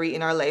and the Mary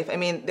in our life. I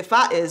mean, the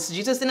fact is,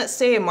 Jesus didn't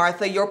say,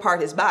 Martha, your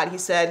part is bad. He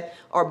said,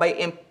 or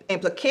by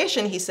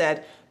implication, he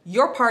said,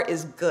 your part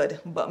is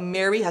good, but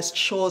Mary has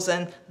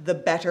chosen the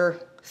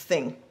better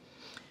thing.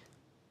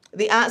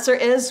 The answer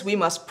is we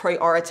must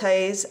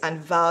prioritize and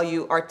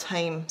value our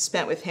time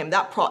spent with him.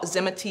 That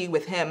proximity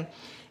with him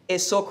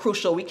is so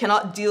crucial. We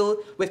cannot deal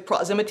with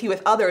proximity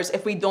with others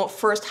if we don't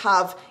first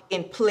have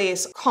in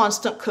place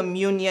constant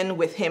communion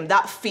with him.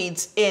 That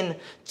feeds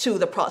into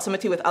the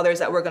proximity with others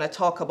that we're going to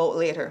talk about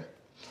later.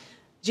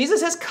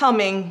 Jesus'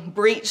 coming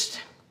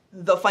breached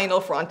the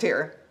final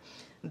frontier,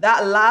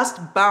 that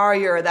last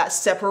barrier that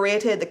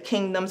separated the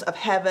kingdoms of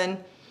heaven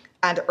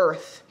and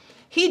earth.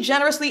 He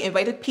generously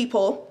invited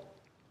people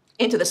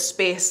into the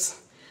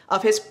space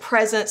of his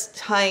presence,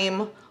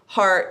 time,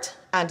 heart,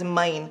 and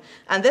mind.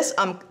 And this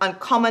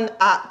uncommon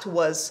act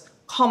was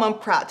common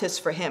practice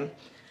for him.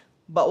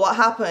 But what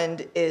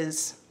happened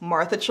is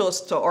Martha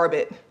chose to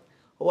orbit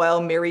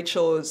while Mary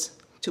chose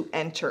to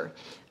enter.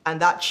 And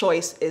that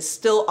choice is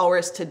still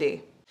ours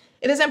today.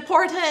 It is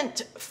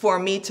important for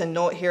me to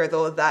note here,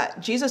 though,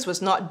 that Jesus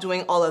was not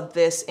doing all of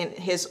this in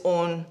his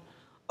own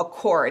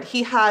accord.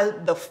 He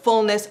had the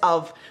fullness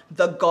of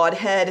the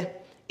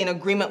Godhead in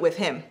agreement with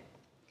him.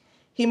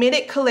 He made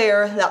it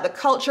clear that the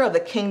culture of the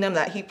kingdom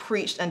that he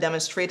preached and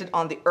demonstrated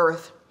on the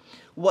earth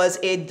was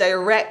a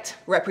direct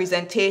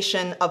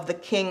representation of the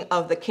king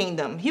of the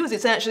kingdom. He was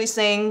essentially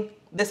saying,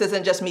 this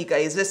isn't just me,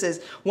 guys. This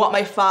is what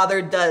my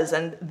Father does,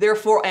 and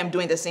therefore I am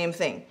doing the same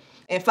thing.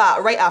 In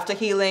fact, right after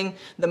healing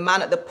the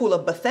man at the pool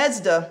of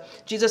Bethesda,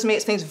 Jesus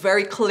makes things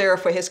very clear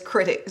for his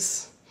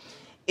critics.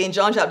 In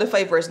John chapter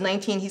 5, verse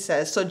 19, he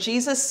says, so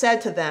Jesus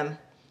said to them,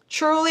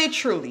 truly,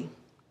 truly,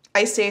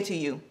 I say to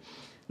you,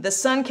 the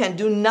Son can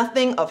do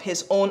nothing of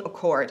his own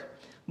accord,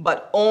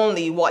 but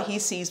only what he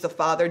sees the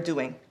Father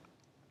doing.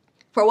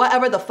 For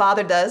whatever the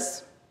Father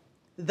does,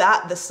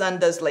 that the Son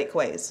does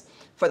likewise.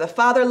 For the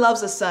Father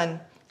loves the Son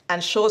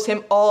and shows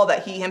him all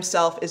that he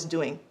himself is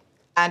doing.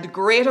 And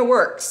greater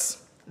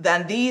works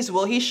than these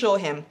will he show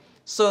him,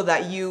 so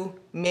that you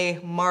may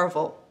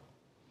marvel.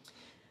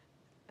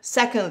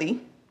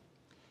 Secondly,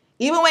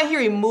 even when he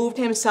removed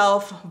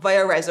himself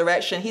via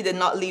resurrection, he did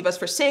not leave us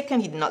forsaken.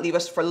 He did not leave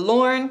us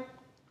forlorn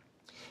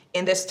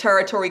in this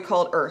territory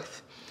called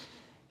earth.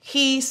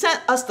 He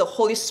sent us the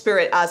Holy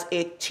Spirit as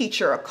a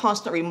teacher, a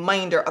constant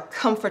reminder, a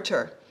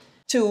comforter,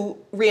 to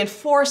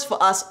reinforce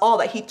for us all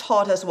that he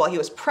taught us while he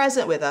was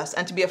present with us,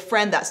 and to be a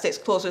friend that sticks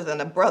closer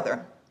than a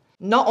brother.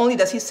 Not only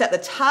does he set the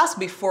task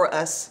before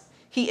us,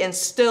 he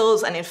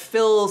instills and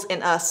infills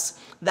in us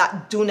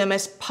that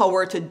dunamis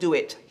power to do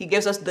it. He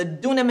gives us the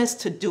dunamis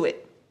to do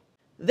it.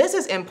 This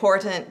is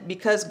important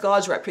because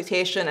God's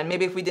reputation, and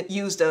maybe if we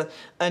used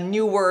a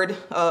new word,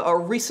 a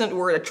recent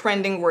word, a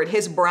trending word,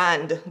 his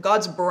brand,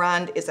 God's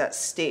brand is at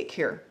stake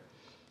here.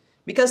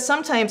 Because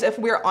sometimes, if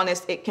we're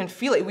honest, it can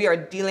feel like we are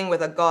dealing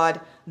with a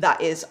God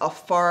that is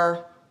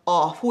afar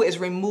off, who is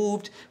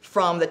removed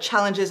from the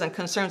challenges and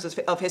concerns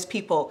of his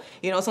people.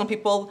 You know, some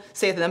people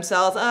say to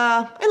themselves,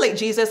 I like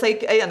Jesus,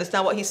 I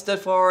understand what he stood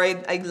for,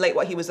 I like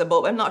what he was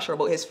about, but I'm not sure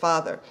about his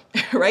Father,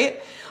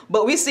 right?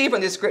 But we see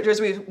from the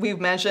scriptures we've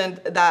mentioned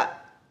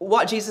that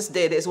what Jesus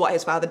did is what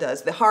his Father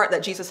does. The heart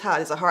that Jesus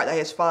had is a heart that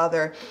his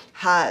Father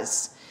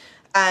has.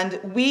 And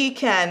we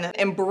can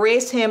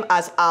embrace him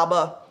as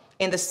Abba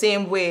in the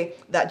same way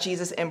that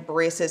Jesus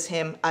embraces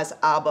him as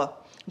Abba.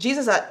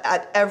 Jesus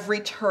at every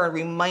turn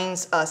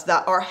reminds us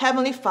that our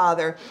Heavenly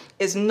Father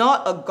is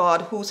not a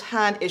God whose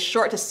hand is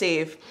short to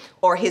save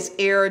or his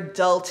ear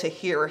dull to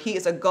hear. He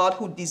is a God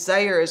who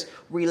desires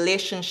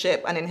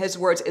relationship, and in his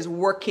words is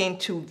working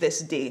to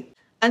this day.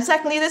 And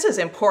secondly, this is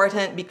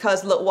important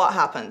because look what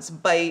happens.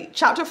 By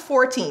chapter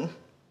 14,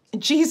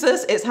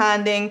 Jesus is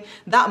handing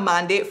that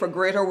mandate for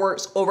greater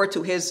works over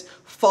to his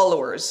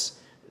followers.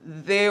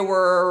 They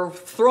were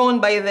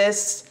thrown by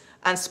this,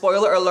 and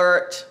spoiler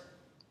alert,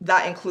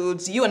 that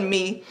includes you and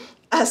me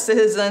as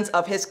citizens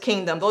of his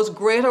kingdom. Those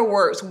greater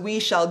works we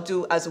shall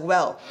do as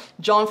well.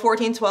 John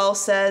 14:12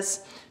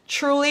 says,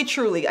 truly,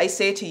 truly, I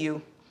say to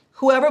you,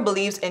 whoever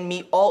believes in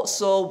me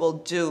also will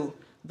do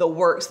the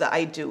works that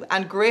I do.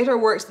 And greater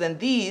works than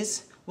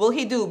these will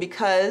he do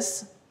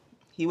because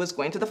he was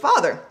going to the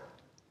Father.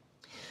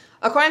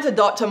 According to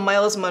Dr.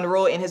 Miles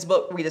Monroe in his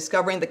book,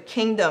 Rediscovering the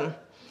Kingdom,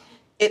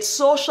 its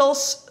social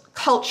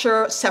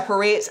culture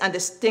separates and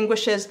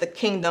distinguishes the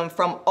kingdom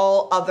from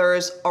all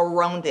others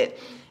around it.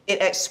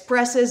 It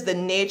expresses the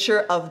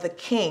nature of the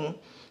king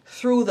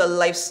through the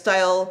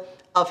lifestyle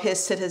of his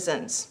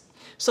citizens.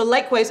 So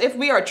likewise, if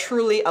we are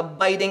truly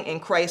abiding in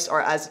Christ,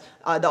 or as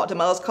Dr.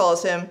 Miles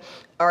calls him,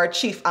 our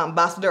chief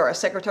ambassador or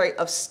secretary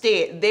of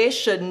state, they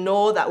should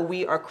know that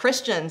we are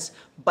Christians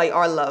by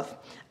our love.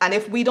 And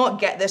if we don't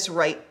get this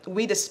right,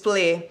 we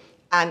display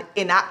an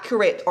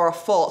inaccurate or a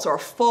false or a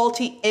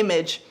faulty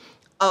image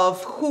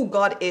of who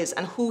God is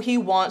and who he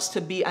wants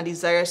to be and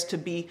desires to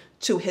be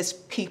to his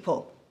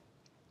people.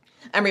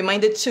 I'm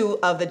reminded too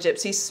of the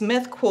Gypsy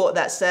Smith quote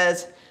that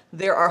says,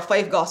 there are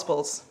 5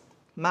 Gospels: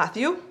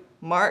 Matthew,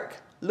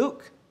 Mark,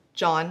 Luke,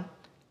 John,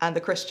 and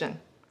the Christian.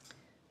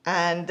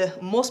 And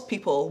most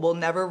people will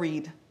never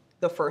read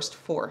the first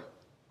 4.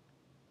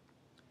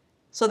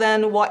 So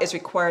then what is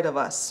required of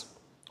us?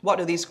 What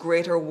do these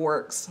greater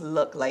works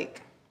look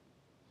like?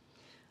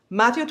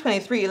 Matthew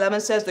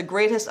 23:11 says, the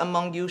greatest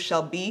among you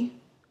shall be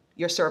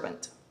your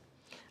servant.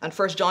 And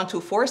 1 John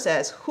 2:4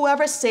 says,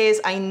 whoever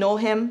says, I know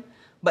him,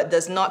 but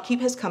does not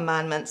keep his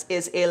commandments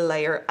is a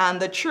liar,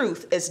 and the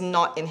truth is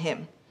not in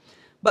him.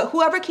 But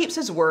whoever keeps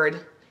his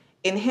word,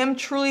 in him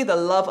truly the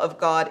love of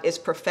God is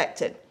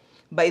perfected.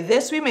 By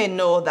this we may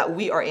know that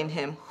we are in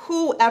him.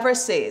 Whoever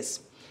says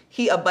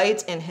he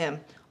abides in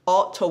him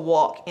ought to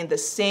walk in the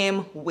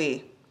same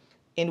way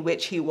in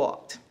which he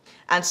walked.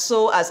 And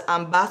so as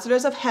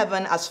ambassadors of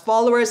heaven, as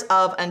followers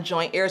of and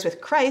joint heirs with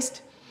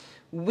Christ,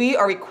 we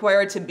are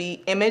required to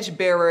be image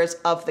bearers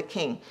of the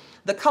King.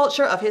 The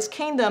culture of his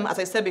kingdom, as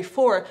I said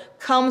before,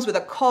 comes with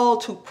a call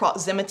to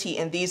proximity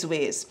in these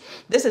ways.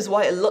 This is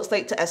what it looks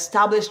like to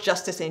establish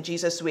justice in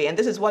Jesus' way, and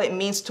this is what it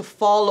means to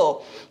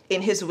follow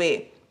in his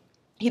way.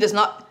 He does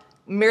not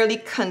merely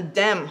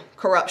condemn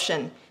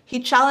corruption. He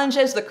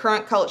challenges the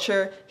current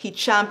culture. He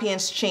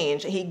champions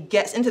change. He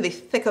gets into the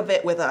thick of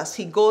it with us.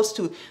 He goes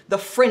to the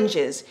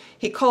fringes.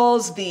 He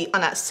calls the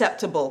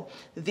unacceptable,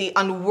 the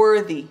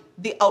unworthy,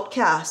 the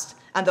outcast,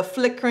 and the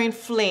flickering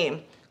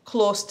flame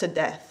close to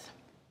death.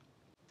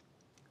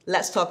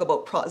 Let's talk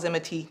about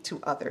proximity to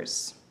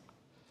others.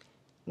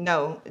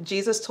 Now,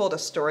 Jesus told a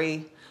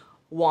story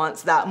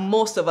once that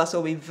most of us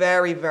will be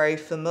very, very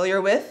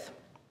familiar with.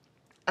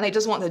 And I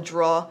just want to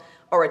draw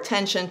our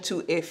attention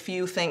to a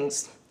few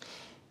things.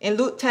 In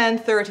Luke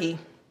 10:30,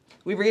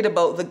 we read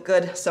about the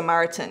Good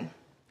Samaritan.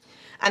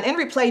 And in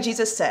reply,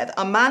 Jesus said,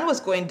 a man was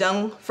going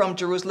down from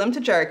Jerusalem to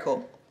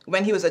Jericho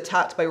when he was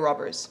attacked by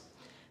robbers.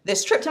 They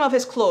stripped him of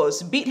his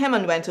clothes, beat him,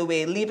 and went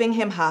away, leaving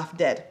him half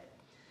dead.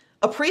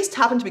 A priest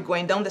happened to be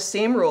going down the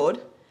same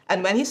road,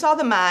 and when he saw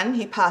the man,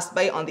 he passed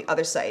by on the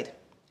other side.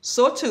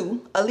 So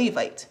too, a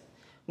Levite,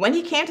 when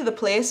he came to the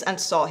place and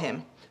saw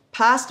him,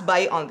 passed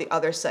by on the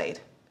other side.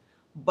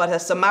 But a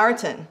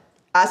Samaritan,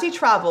 as he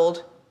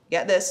traveled,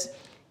 get this,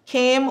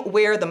 came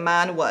where the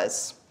man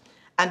was.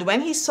 And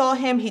when he saw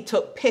him, he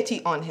took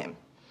pity on him.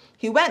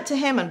 He went to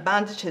him and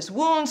bandaged his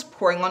wounds,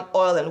 pouring on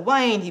oil and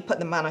wine. He put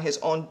the man on his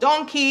own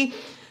donkey.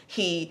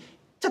 He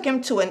took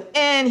him to an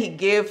inn. He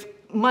gave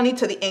money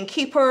to the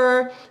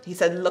innkeeper. He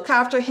said, look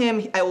after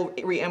him. I will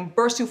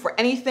reimburse you for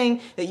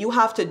anything that you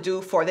have to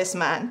do for this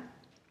man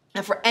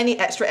and for any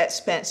extra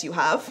expense you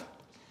have.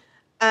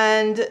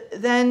 And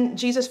then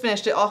Jesus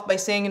finished it off by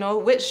saying,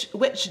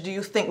 which do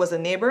you think was a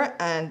neighbor?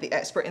 And the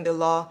expert in the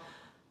law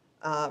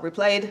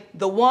replied,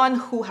 the one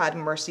who had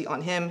mercy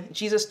on him.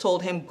 Jesus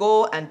told him,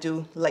 go and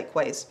do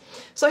likewise.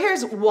 So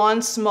here's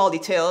one small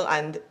detail,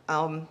 and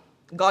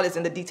God is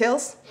in the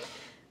details.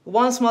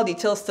 One small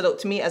detail stood out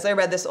to me as I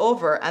read this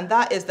over, and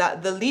that is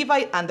that the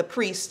Levite and the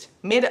priest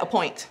made it a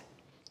point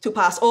to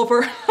pass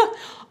over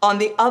on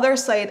the other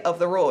side of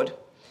the road.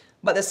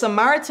 But the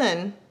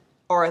Samaritan,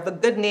 or the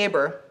good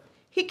neighbor,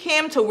 he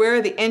came to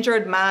where the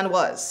injured man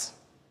was.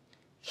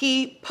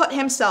 He put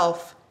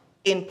himself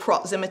in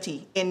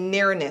proximity, in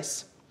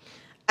nearness.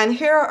 And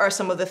here are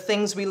some of the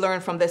things we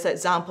learn from this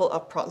example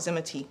of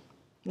proximity.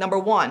 Number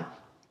 1,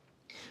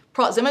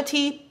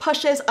 proximity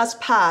pushes us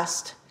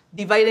past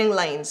dividing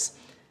lines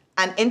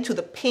and into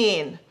the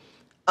pain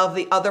of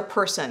the other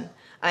person.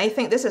 And I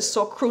think this is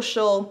so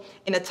crucial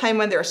in a time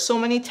when there are so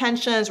many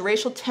tensions,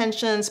 racial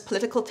tensions,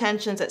 political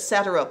tensions,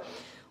 etc.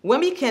 When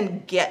we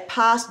can get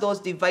past those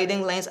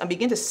dividing lines and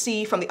begin to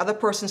see from the other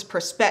person's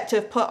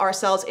perspective, put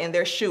ourselves in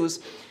their shoes,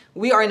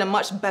 we are in a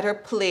much better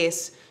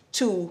place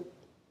to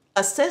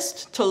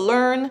assist, to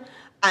learn,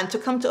 and to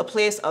come to a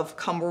place of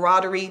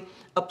camaraderie,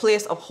 a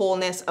place of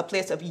wholeness, a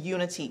place of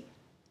unity.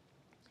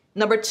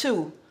 Number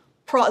 2,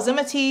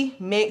 proximity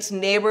makes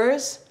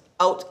neighbors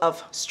out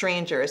of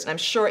strangers. And I'm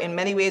sure in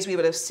many ways we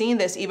would have seen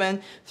this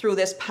even through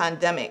this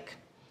pandemic.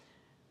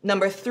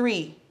 Number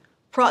 3,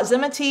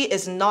 proximity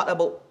is not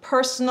about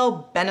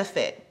personal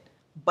benefit,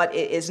 but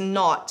it is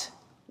not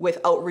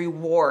without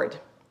reward.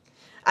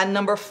 And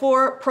number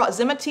 4,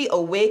 proximity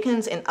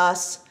awakens in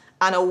us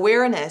an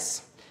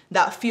awareness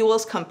that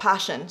fuels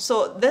compassion.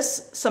 So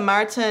this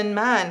Samaritan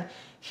man,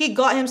 he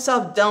got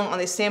himself down on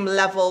the same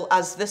level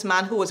as this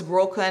man who was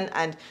broken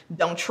and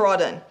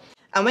downtrodden.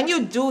 And when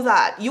you do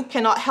that, you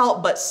cannot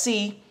help but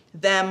see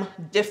them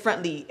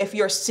differently if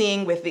you're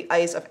seeing with the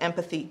eyes of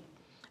empathy.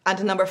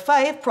 And number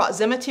 5,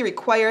 proximity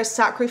requires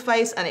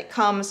sacrifice, and it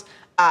comes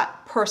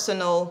at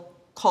personal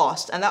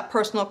cost. And that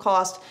personal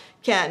cost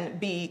can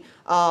be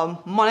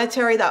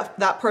monetary,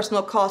 that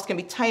personal cost can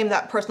be time,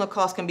 that personal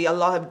cost can be a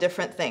lot of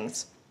different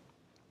things.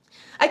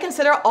 I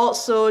consider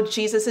also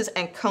Jesus's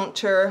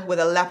encounter with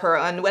a leper.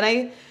 And when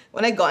I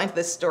When I got into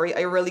this story,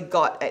 I really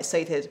got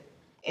excited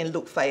in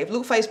Luke 5.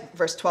 Luke 5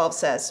 verse 12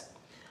 says,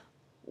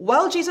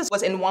 while Jesus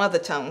was in one of the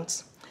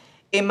towns,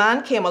 a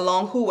man came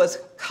along who was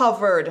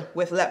covered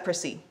with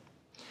leprosy.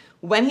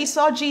 When he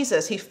saw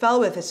Jesus, he fell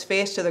with his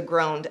face to the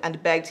ground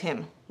and begged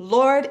him,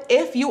 Lord,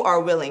 if you are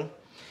willing,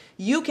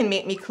 you can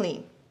make me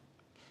clean.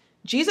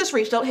 Jesus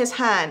reached out his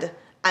hand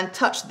and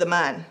touched the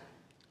man.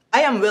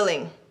 I am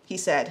willing, he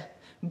said,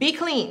 be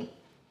clean.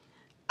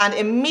 And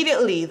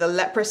immediately the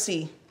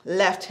leprosy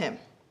left him.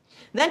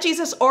 Then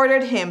Jesus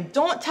ordered him,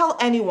 don't tell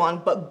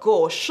anyone, but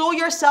go, show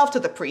yourself to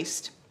the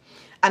priest,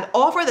 and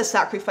offer the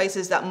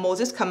sacrifices that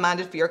Moses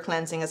commanded for your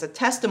cleansing as a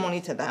testimony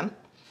to them.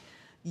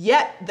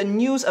 Yet the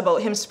news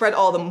about him spread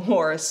all the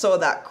more, so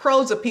that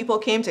crowds of people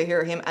came to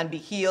hear him and be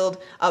healed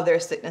of their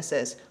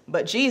sicknesses.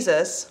 But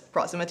Jesus,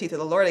 proximity to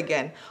the Lord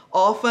again,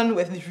 often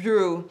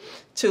withdrew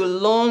to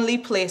lonely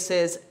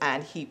places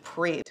and he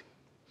prayed.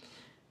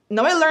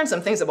 Now I learned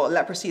some things about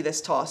leprosy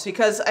this toss,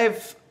 because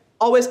I've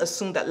always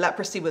assumed that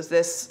leprosy was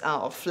this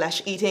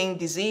flesh-eating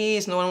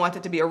disease. No one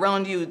wanted to be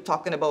around you,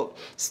 talking about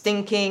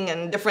stinking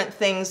and different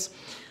things.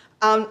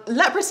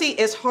 Leprosy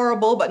is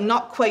horrible, but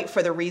not quite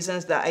for the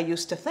reasons that I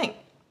used to think.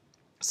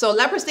 So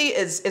leprosy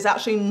is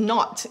actually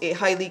not a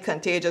highly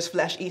contagious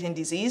flesh-eating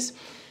disease.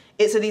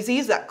 It's a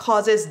disease that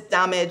causes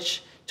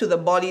damage to the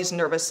body's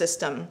nervous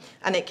system.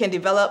 And it can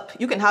develop,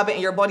 you can have it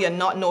in your body and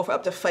not know for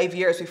up to 5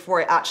 years before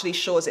it actually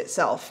shows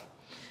itself.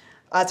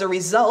 As a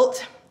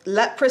result,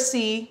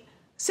 leprosy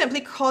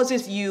simply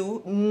causes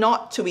you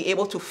not to be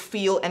able to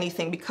feel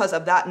anything because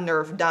of that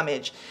nerve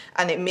damage.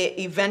 And it may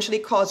eventually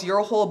cause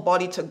your whole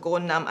body to go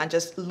numb and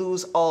just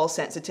lose all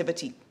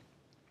sensitivity.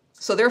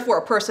 So therefore,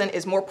 a person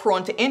is more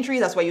prone to injury.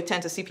 That's why you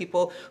tend to see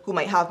people who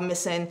might have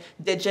missing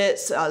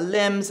digits,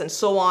 limbs, and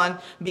so on,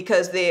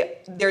 because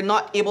they're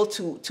not able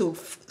to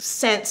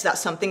sense that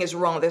something is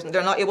wrong.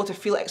 They're not able to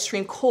feel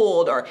extreme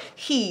cold or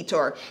heat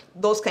or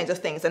those kinds of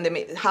things, and they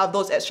may have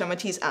those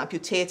extremities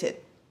amputated.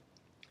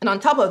 And on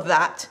top of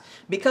that,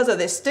 because of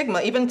this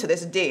stigma, even to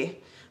this day,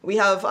 we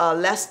have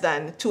less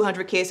than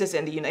 200 cases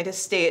in the United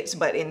States,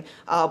 but in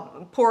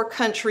poor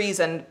countries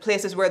and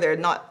places where there's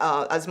not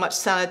as much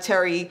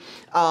sanitary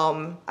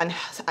and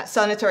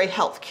sanitary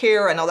health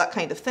care and all that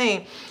kind of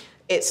thing,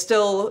 it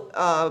still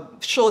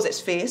shows its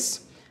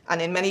face.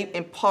 And in many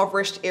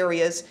impoverished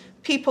areas,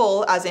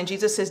 people, as in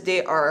Jesus'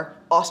 day, are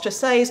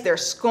ostracized, they're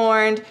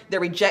scorned, they're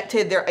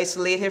rejected, they're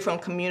isolated from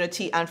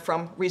community and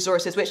from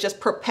resources, which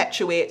just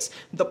perpetuates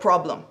the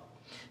problem.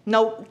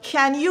 Now,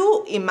 can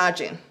you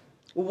imagine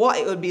what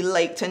it would be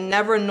like to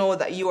never know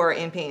that you are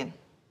in pain?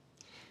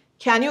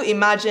 Can you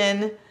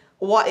imagine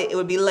what it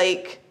would be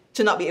like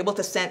to not be able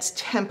to sense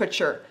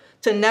temperature,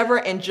 to never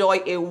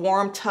enjoy a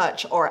warm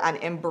touch or an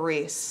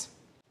embrace?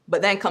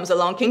 But then comes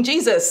along King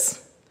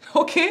Jesus,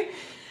 okay?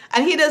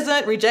 And he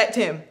doesn't reject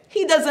him.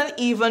 He doesn't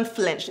even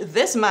flinch.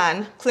 This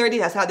man clearly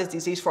has had this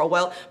disease for a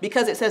while,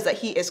 because it says that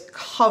he is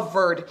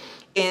covered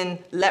in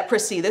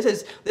leprosy. This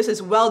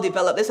is well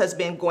developed. This has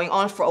been going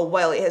on for a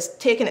while. It has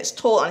taken its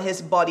toll on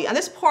his body. And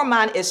this poor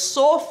man is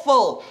so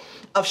full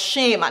of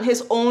shame and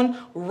his own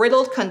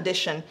riddled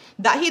condition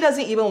that he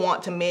doesn't even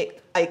want to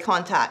make eye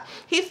contact.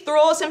 He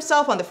throws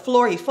himself on the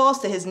floor. He falls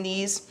to his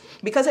knees,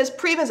 because his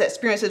previous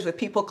experiences with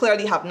people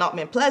clearly have not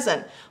been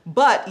pleasant.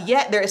 But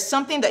yet there is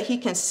something that he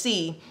can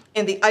see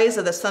in the eyes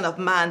of the Son of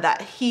Man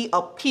that he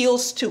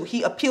appeals to.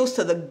 He appeals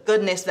to the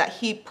goodness that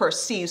he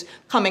perceives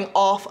coming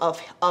off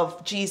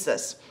of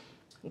Jesus.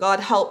 God,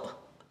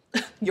 help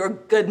your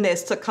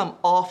goodness to come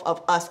off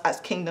of us as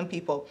kingdom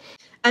people.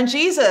 And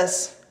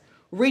Jesus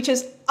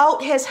reaches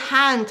out his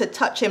hand to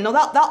touch him. Now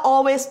that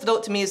always stood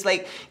out to me. Is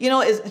like,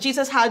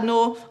 Jesus had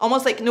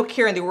almost like no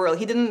care in the world.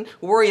 He didn't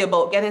worry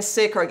about getting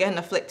sick or getting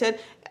afflicted.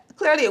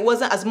 Clearly it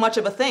wasn't as much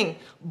of a thing.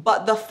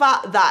 But the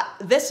fact that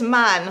this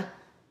man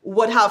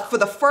would have, for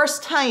the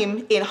first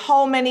time in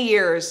how many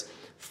years,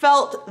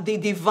 felt the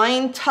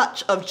divine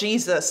touch of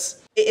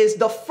Jesus. It is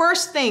the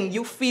first thing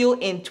you feel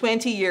in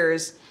 20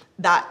 years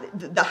that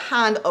the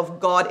hand of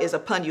God is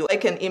upon you. I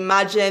can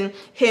imagine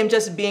him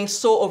just being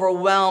so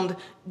overwhelmed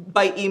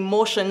by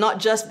emotion, not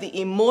just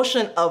the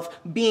emotion of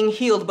being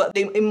healed, but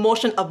the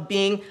emotion of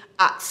being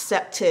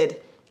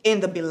accepted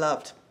in the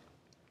beloved.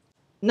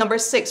 Number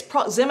 6,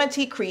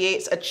 proximity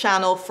creates a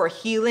channel for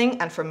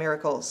healing and for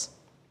miracles.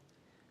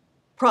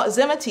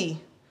 Proximity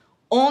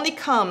only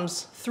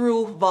comes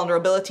through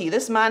vulnerability.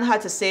 This man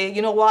had to say,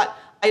 you know what?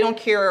 I don't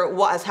care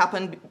what has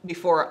happened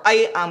before.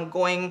 I am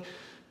going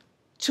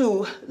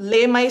to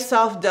lay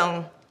myself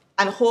down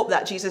and hope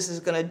that Jesus is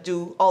going to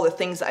do all the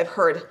things that I've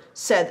heard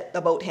said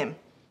about him.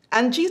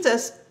 And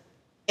Jesus,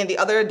 in the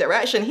other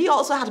direction, he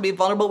also had to be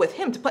vulnerable with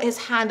him, to put his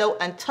hand out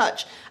and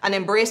touch and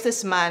embrace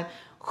this man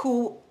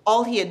who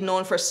all he had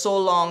known for so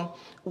long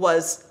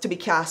was to be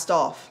cast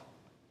off.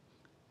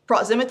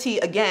 Proximity,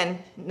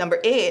 again, number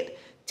 8,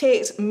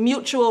 takes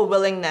mutual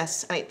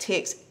willingness and it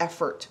takes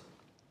effort.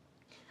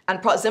 And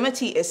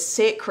proximity is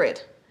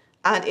sacred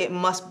and it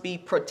must be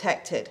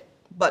protected.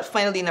 But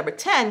finally, number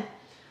 10,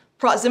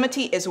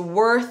 proximity is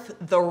worth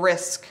the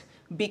risk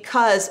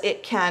because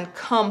it can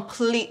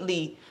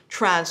completely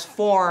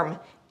transform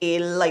a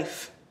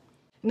life.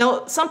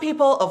 Now, some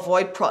people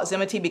avoid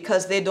proximity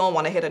because they don't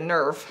want to hit a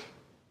nerve.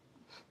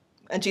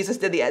 And Jesus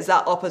did the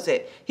exact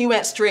opposite. He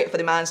went straight for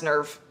the man's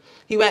nerve.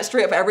 He went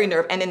straight for every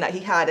nerve ending that he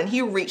had, and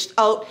he reached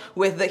out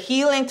with the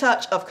healing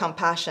touch of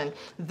compassion.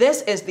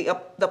 This is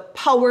the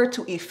power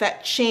to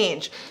effect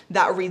change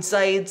that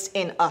resides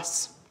in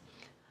us.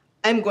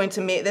 I'm going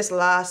to make this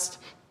last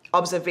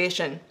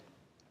observation.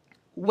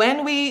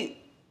 When we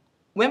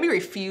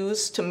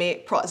refuse to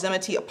make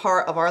proximity a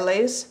part of our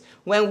lives,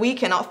 when we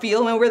cannot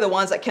feel, when we're the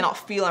ones that cannot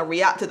feel and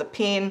react to the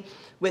pain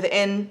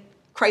within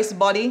Christ's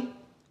body,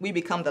 we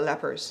become the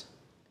lepers.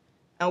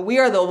 And we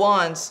are the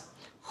ones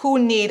who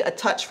need a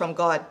touch from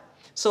God.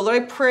 So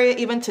Lord, I pray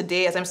even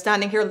today as I'm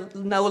standing here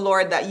now,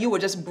 Lord, that you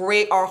would just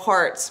break our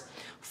hearts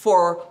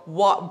for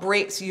what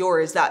breaks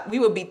yours, that we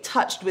would be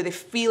touched with the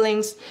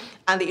feelings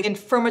and the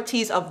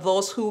infirmities of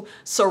those who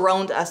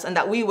surround us, and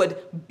that we would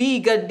be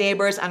good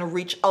neighbors and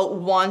reach out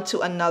one to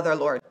another,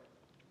 Lord.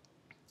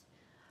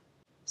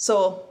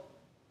 So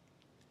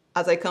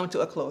as I come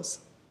to a close,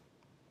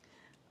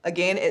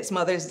 again, it's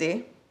Mother's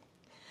Day.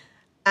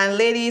 And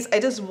ladies, I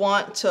just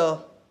want to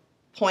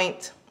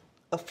point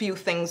a few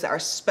things that are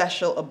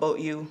special about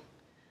you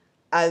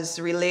as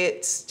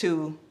relates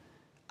to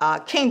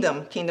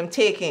kingdom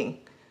taking,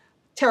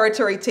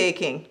 territory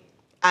taking,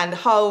 and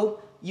how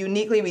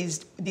uniquely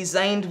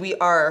designed we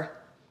are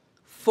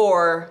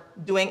for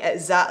doing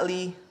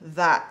exactly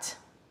that.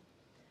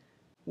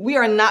 We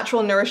are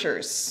natural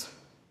nourishers,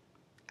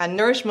 and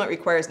nourishment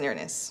requires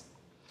nearness.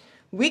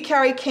 We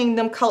carry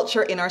kingdom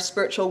culture in our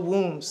spiritual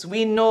wombs.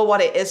 We know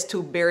what it is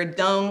to bear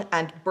down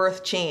and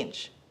birth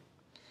change.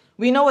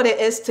 We know what it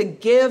is to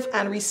give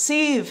and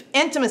receive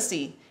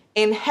intimacy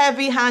in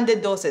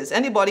heavy-handed doses.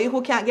 Anybody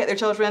who can't get their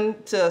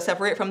children to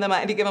separate from them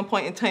at any given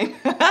point in time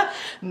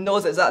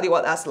knows exactly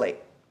what that's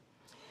like.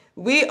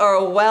 We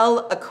are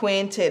well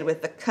acquainted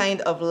with the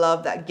kind of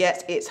love that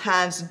gets its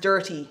hands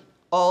dirty,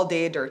 all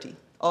day dirty,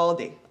 all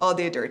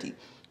day dirty,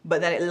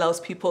 but then it loves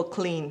people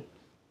clean.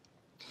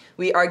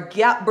 We are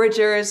gap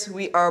bridgers.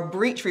 We are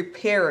breach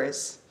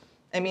repairers.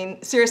 I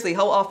mean, seriously,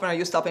 how often are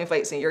you stopping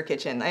fights in your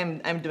kitchen?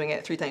 I'm doing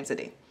it 3 times a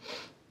day.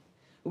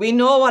 We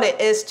know what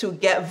it is to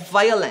get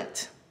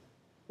violent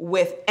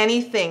with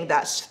anything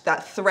that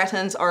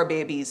threatens our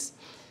babies.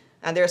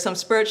 And there are some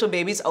spiritual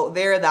babies out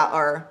there that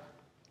are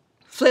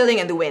flailing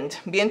in the wind,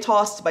 being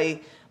tossed by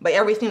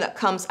everything that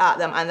comes at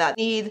them, and that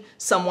need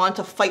someone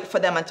to fight for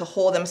them and to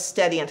hold them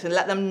steady and to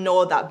let them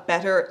know that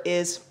better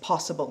is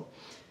possible.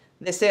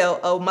 They say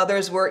a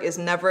mother's work is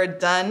never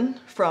done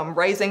from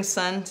rising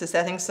sun to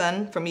setting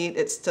sun. For me,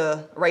 it's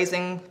to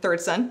rising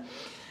third sun.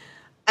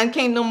 And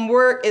kingdom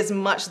work is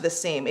much the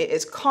same. It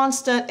is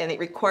constant and it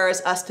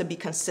requires us to be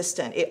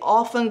consistent. It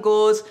often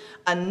goes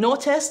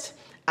unnoticed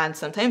and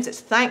sometimes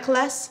it's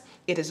thankless.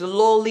 It is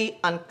lowly,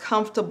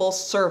 uncomfortable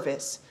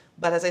service.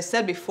 But as I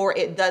said before,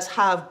 it does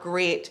have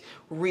great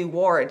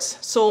rewards.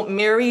 So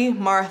Mary,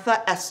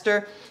 Martha,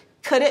 Esther,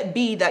 could it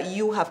be that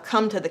you have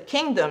come to the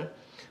kingdom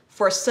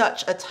for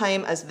such a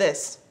time as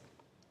this?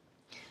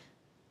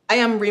 I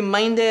am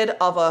reminded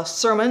of a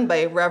sermon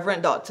by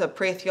Reverend Dr.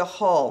 Pt.2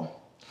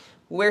 Hall,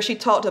 where she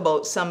talked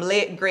about some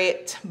late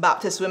great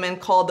Baptist women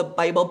called the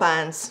Bible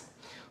Bands,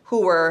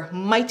 who were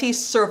mighty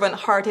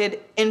servant-hearted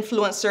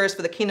influencers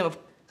for the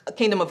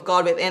kingdom of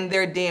God within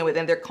their day and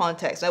within their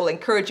context. I will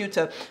encourage you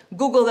to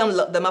Google them,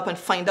 look them up, and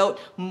find out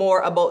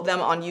more about them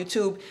on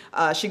YouTube.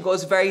 She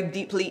goes very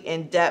deeply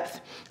in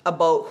depth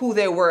about who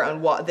they were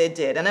and what they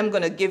did. And I'm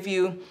going to give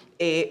you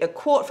a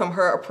quote from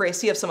her, a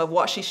précis of some of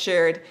what she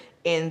shared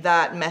in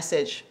that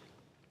message.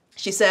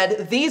 She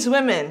said, "These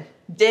women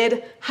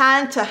did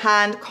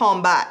hand-to-hand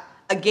combat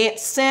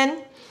against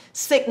sin,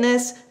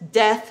 sickness,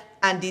 death,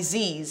 and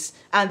disease.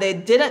 And they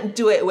didn't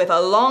do it with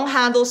a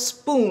long-handled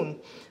spoon,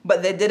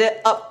 but they did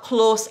it up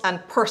close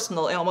and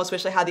personal." I almost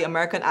wish I had the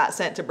American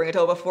accent to bring it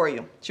over for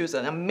you. She was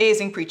an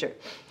amazing preacher.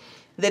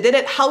 "They did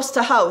it house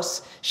to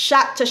house,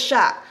 shack to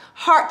shack,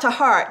 heart to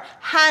heart,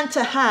 hand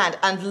to hand,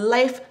 and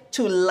life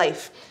to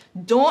life.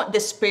 Don't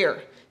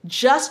despair.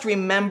 Just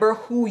remember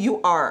who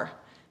you are.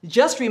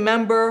 Just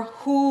remember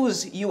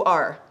whose you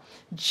are.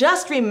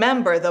 Just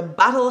remember the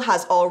battle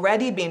has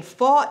already been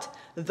fought.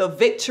 The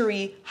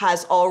victory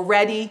has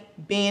already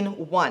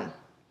been won."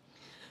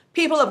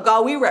 People of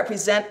God, we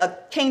represent a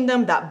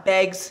kingdom that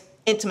begs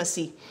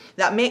intimacy,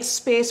 that makes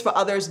space for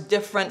others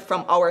different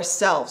from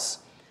ourselves.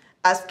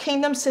 As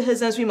kingdom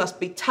citizens, we must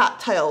be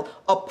tactile,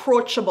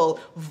 approachable,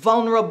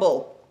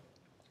 vulnerable.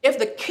 If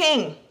the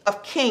King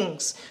of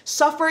Kings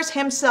suffers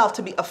himself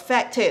to be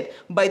affected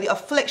by the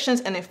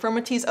afflictions and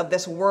infirmities of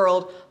this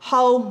world,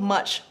 how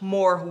much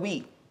more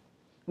we?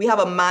 We have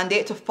a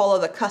mandate to follow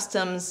the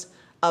customs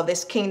of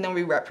this kingdom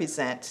we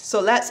represent. So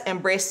let's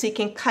embrace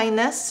seeking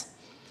kindness.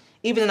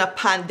 Even in a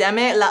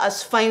pandemic, let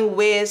us find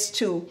ways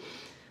to,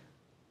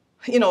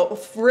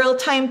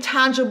 real-time,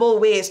 tangible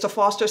ways to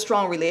foster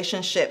strong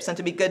relationships and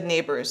to be good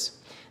neighbors.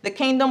 The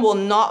kingdom will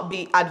not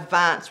be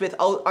advanced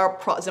without our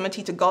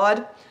proximity to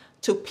God,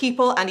 to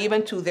people, and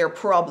even to their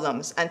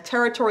problems. And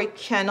territory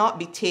cannot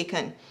be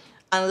taken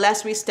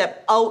unless we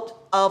step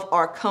out of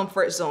our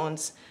comfort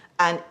zones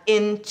and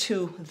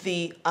into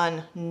the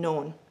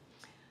unknown.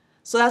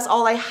 So that's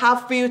all I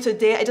have for you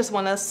today. I just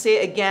want to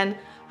say again,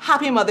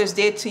 Happy Mother's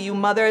Day to you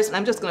mothers, and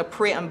I'm just going to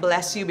pray and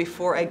bless you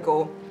before I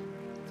go.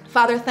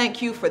 Father,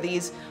 thank you for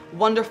these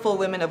wonderful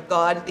women of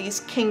God, these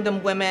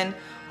kingdom women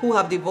who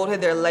have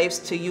devoted their lives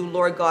to you,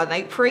 Lord God. And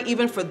I pray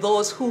even for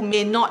those who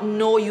may not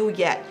know you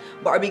yet,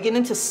 but are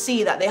beginning to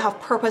see that they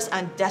have purpose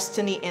and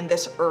destiny in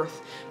this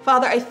earth.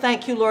 Father, I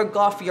thank you, Lord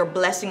God, for your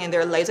blessing in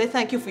their lives. I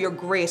thank you for your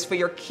grace, for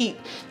your keep.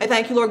 I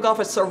thank you, Lord God,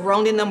 for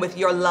surrounding them with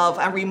your love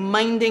and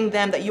reminding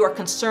them that you are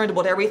concerned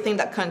about everything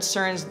that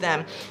concerns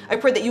them. I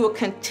pray that you will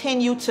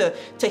continue to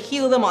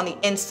heal them on the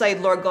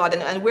inside, Lord God,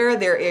 and where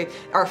there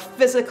are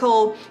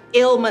physical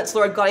ailments,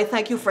 Lord God, I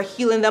thank you for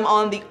healing them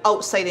on the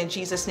outside in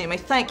Jesus' name. I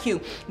thank you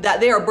that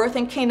they are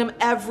birthing kingdom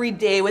every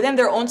day within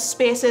their own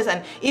spaces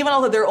and even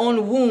out of their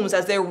own wombs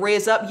as they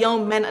raise up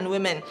young men and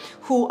women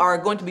who are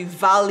going to be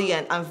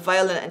valiant and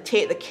violent and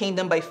take the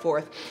kingdom by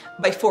force.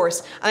 And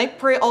I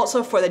pray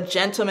also for the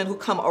gentlemen who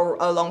come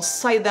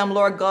alongside them,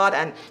 Lord God,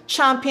 and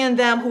champion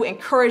them, who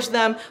encourage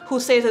them, who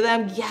say to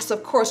them, yes,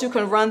 of course, you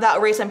can run that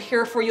race. I'm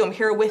here for you. I'm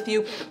here with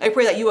you. I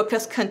pray that you will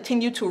just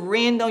continue to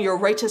rain down your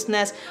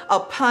righteousness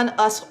upon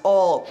us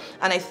all.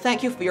 And I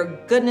thank you for your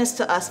goodness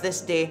to us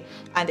this day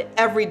and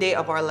every day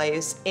of our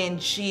lives. In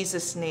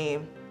Jesus'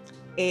 name,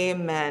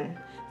 amen.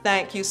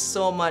 Thank you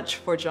so much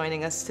for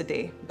joining us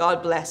today.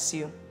 God bless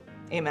you.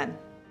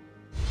 Amen.